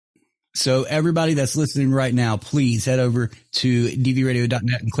 So everybody that's listening right now, please head over to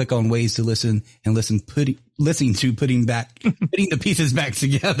dvradio.net and click on ways to listen and listening to putting the pieces back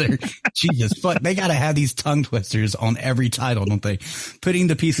together. Jesus, fuck. They got to have these tongue twisters on every title, don't they? Putting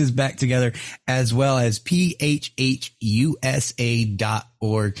the pieces back together, as well as phhusa.org,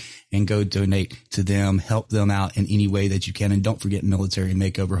 and go donate to them. Help them out in any way that you can. And don't forget Military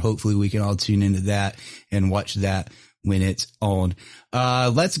Makeover. Hopefully we can all tune into that and watch that when it's on.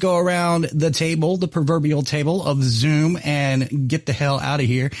 Let's go around the table, the proverbial table of Zoom, and get the hell out of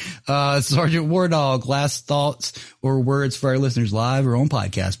here. Sergeant War Dog, last thoughts or words for our listeners live or on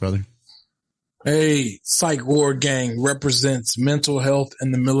podcast, brother? Hey, Psych Ward Gang represents mental health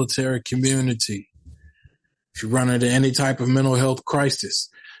in the military community. If you run into any type of mental health crisis,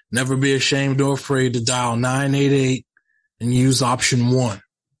 never be ashamed or afraid to dial 988 and use option 1.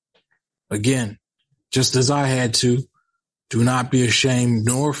 Again, just as I had to, do not be ashamed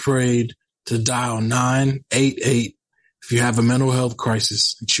nor afraid to dial 988 if you have a mental health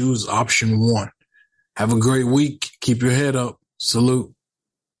crisis and choose option 1. Have a great week. Keep your head up. Salute.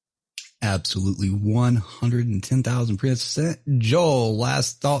 Absolutely 110,000%. Joel,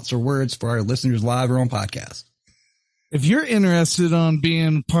 last thoughts or words for our listeners live or on podcast? If you're interested on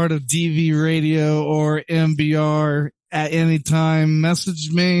being part of DV Radio or MBR at any time,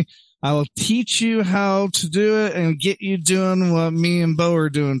 message me. I will teach you how to do it and get you doing what me and Bo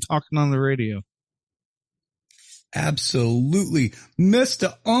are doing, talking on the radio. Absolutely.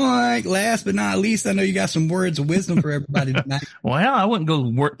 Mr. Oink, last but not least, I know you got some words of wisdom for everybody tonight. Well, I wouldn't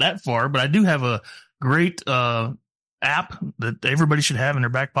go that far, but I do have a great app that everybody should have in their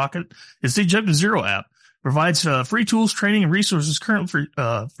back pocket. It's the Objective Zero app. Provides free tools, training, and resources currently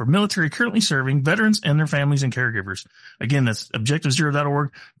for military currently serving veterans and their families and caregivers. Again, that's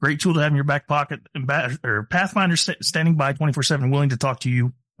objectivezero.org. Great tool to have in your back pocket. Or Pathfinder standing by 24/7, willing to talk to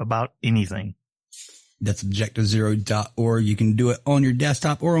you about anything. That's objectivezero.org. You can do it on your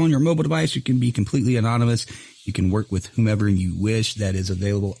desktop or on your mobile device. You can be completely anonymous. You can work with whomever you wish. That is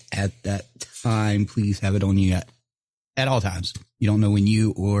available at that time. Please have it on you at all times. You don't know when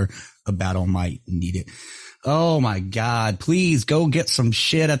you or a battle might need it. Oh my God. Please go get some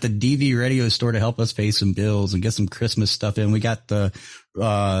shit at the DV Radio store to help us pay some bills and get some Christmas stuff in. We got what's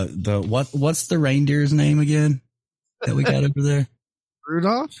the reindeer's name again that we got over there?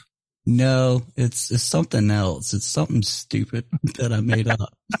 Rudolph? No, it's something else. It's something stupid that I made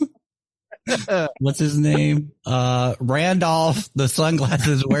up. What's his name? Randolph, the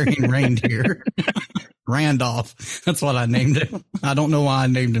sunglasses wearing reindeer. Randolph. That's what I named him. I don't know why I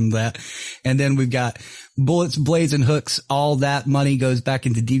named him that. And then we've got bullets, blades, and hooks. All that money goes back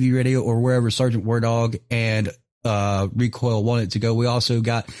into DV Radio or wherever Sergeant War Dog and Recoil want it to go. We also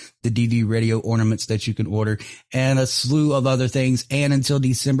got the DV Radio ornaments that you can order and a slew of other things. And until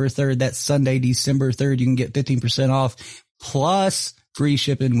December 3rd, that's Sunday, December 3rd, you can get 15% off plus free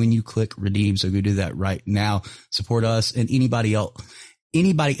shipping when you click redeem. So go do that right now. Support us and anybody else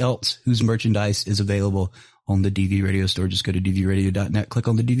whose merchandise is available on the DV Radio store. Just go to dvradio.net, click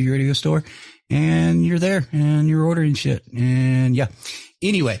on the DV Radio store, and you're there and you're ordering shit. And yeah.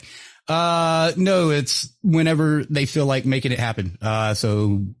 Anyway, no, it's whenever they feel like making it happen.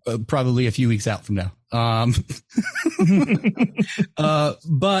 So probably a few weeks out from now.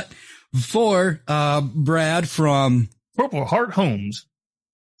 But for Brad from Purple Heart Homes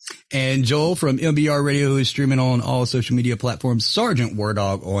and Joel from MBR Radio, who is streaming on all social media platforms, Sergeant War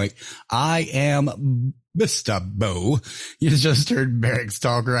Dog Oink, I am Mr. Bo. You just heard Barracks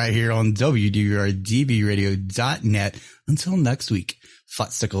Talk right here on WDVRDVRadio.net. Until next week,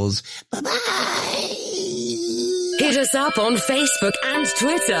 Futsickles. Bye-bye. Hit us up on Facebook and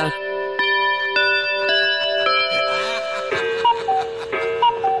Twitter